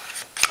down.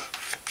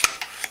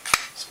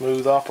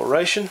 Smooth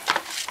operation.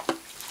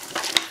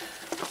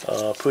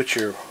 Put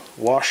your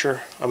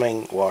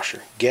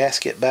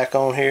gasket back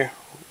on here.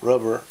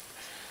 Rubber,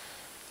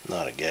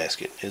 not a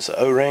gasket, it's an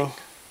O-ring.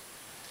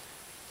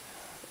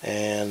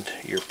 And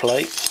your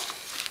plate.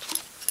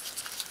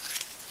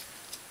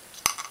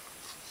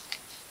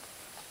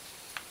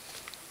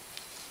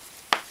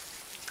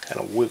 Kind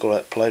of wiggle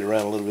that plate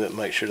around a little bit,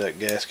 make sure that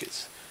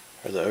gasket's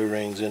or the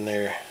O-rings in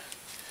there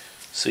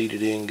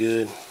seated in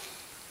good.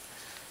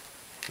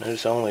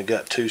 Notice I only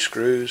got 2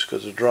 screws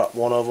because I dropped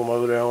one of them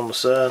over there on the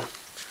side.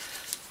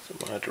 So I'm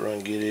going to have to run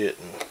and get it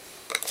and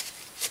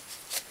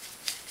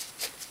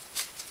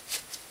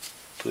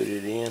put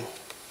it in.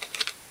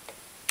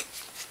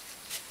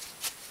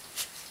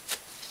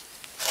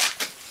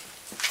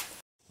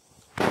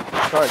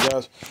 Alright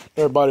guys,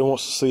 everybody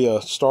wants to see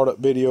a startup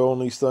video on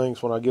these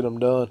things when I get them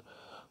done.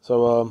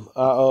 So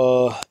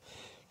I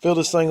filled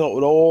this thing up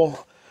with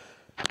oil,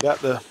 got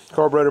the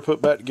carburetor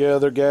put back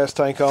together, gas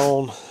tank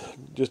on,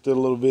 just did a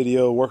little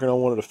video working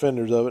on one of the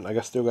fenders of it, and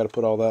I still got to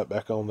put all that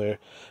back on there.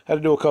 Had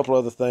to do a couple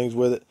other things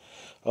with it,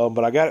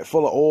 but I got it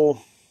full of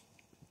oil,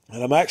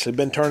 and I've actually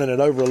been turning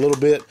it over a little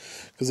bit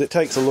because it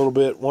takes a little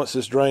bit once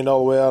it's drained all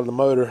the way out of the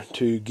motor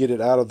to get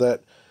it out of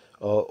that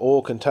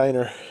oil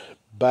container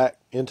back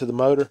into the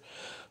motor.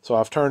 So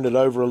I've turned it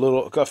over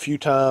a few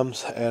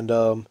times,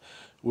 and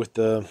with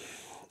the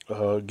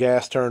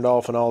gas turned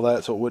off and all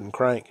that so it wouldn't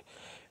crank.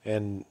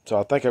 And so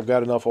I think I've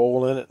got enough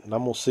oil in it, and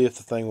I'm going to see if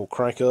the thing will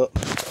crank up.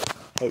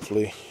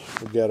 Hopefully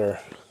we've got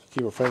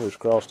keep our fingers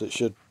crossed, it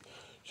should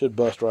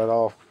bust right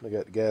off. I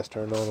got the gas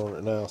turned on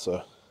it now,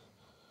 so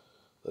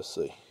let's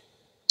see.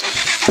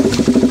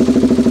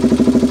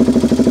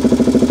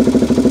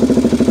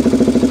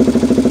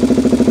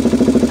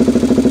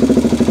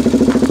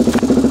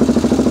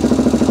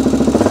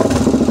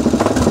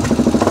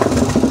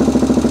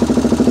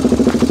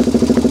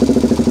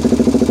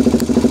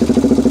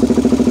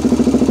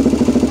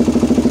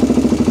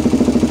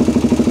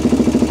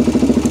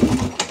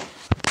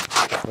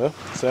 Well,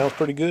 sounds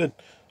pretty good.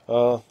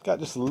 Got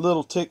just a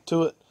little tick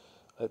to it.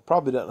 It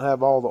probably doesn't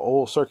have all the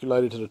oil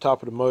circulated to the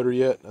top of the motor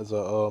yet, as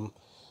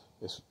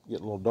it's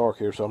getting a little dark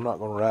here, so I'm not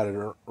going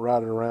to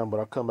ride it around, but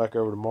I'll come back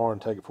over tomorrow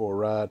and take it for a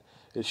ride.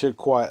 It should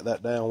quiet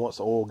that down once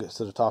the oil gets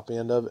to the top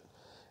end of it.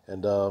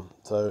 And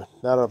so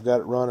now that I've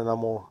got it running,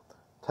 I'm going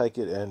to take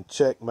it and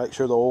check, make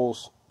sure the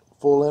oil's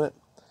full in it.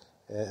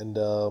 And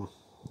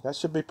that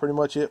should be pretty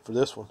much it for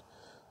this one.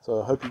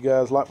 So I hope you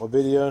guys like my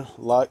video.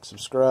 Like,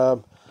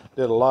 subscribe.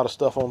 Did a lot of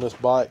stuff on this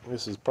bike.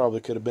 This probably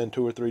could have been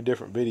 2 or 3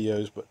 different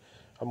videos, but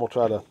I'm going to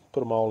try to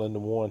put them all into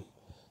one.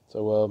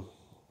 So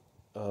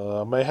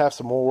I may have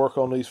some more work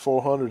on these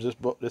 400s.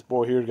 This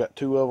boy here's got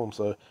 2 of them,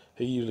 so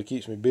he usually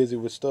keeps me busy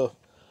with stuff.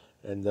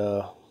 And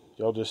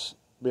y'all just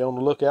be on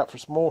the lookout for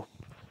some more.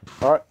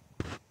 Alright,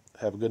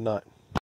 have a good night.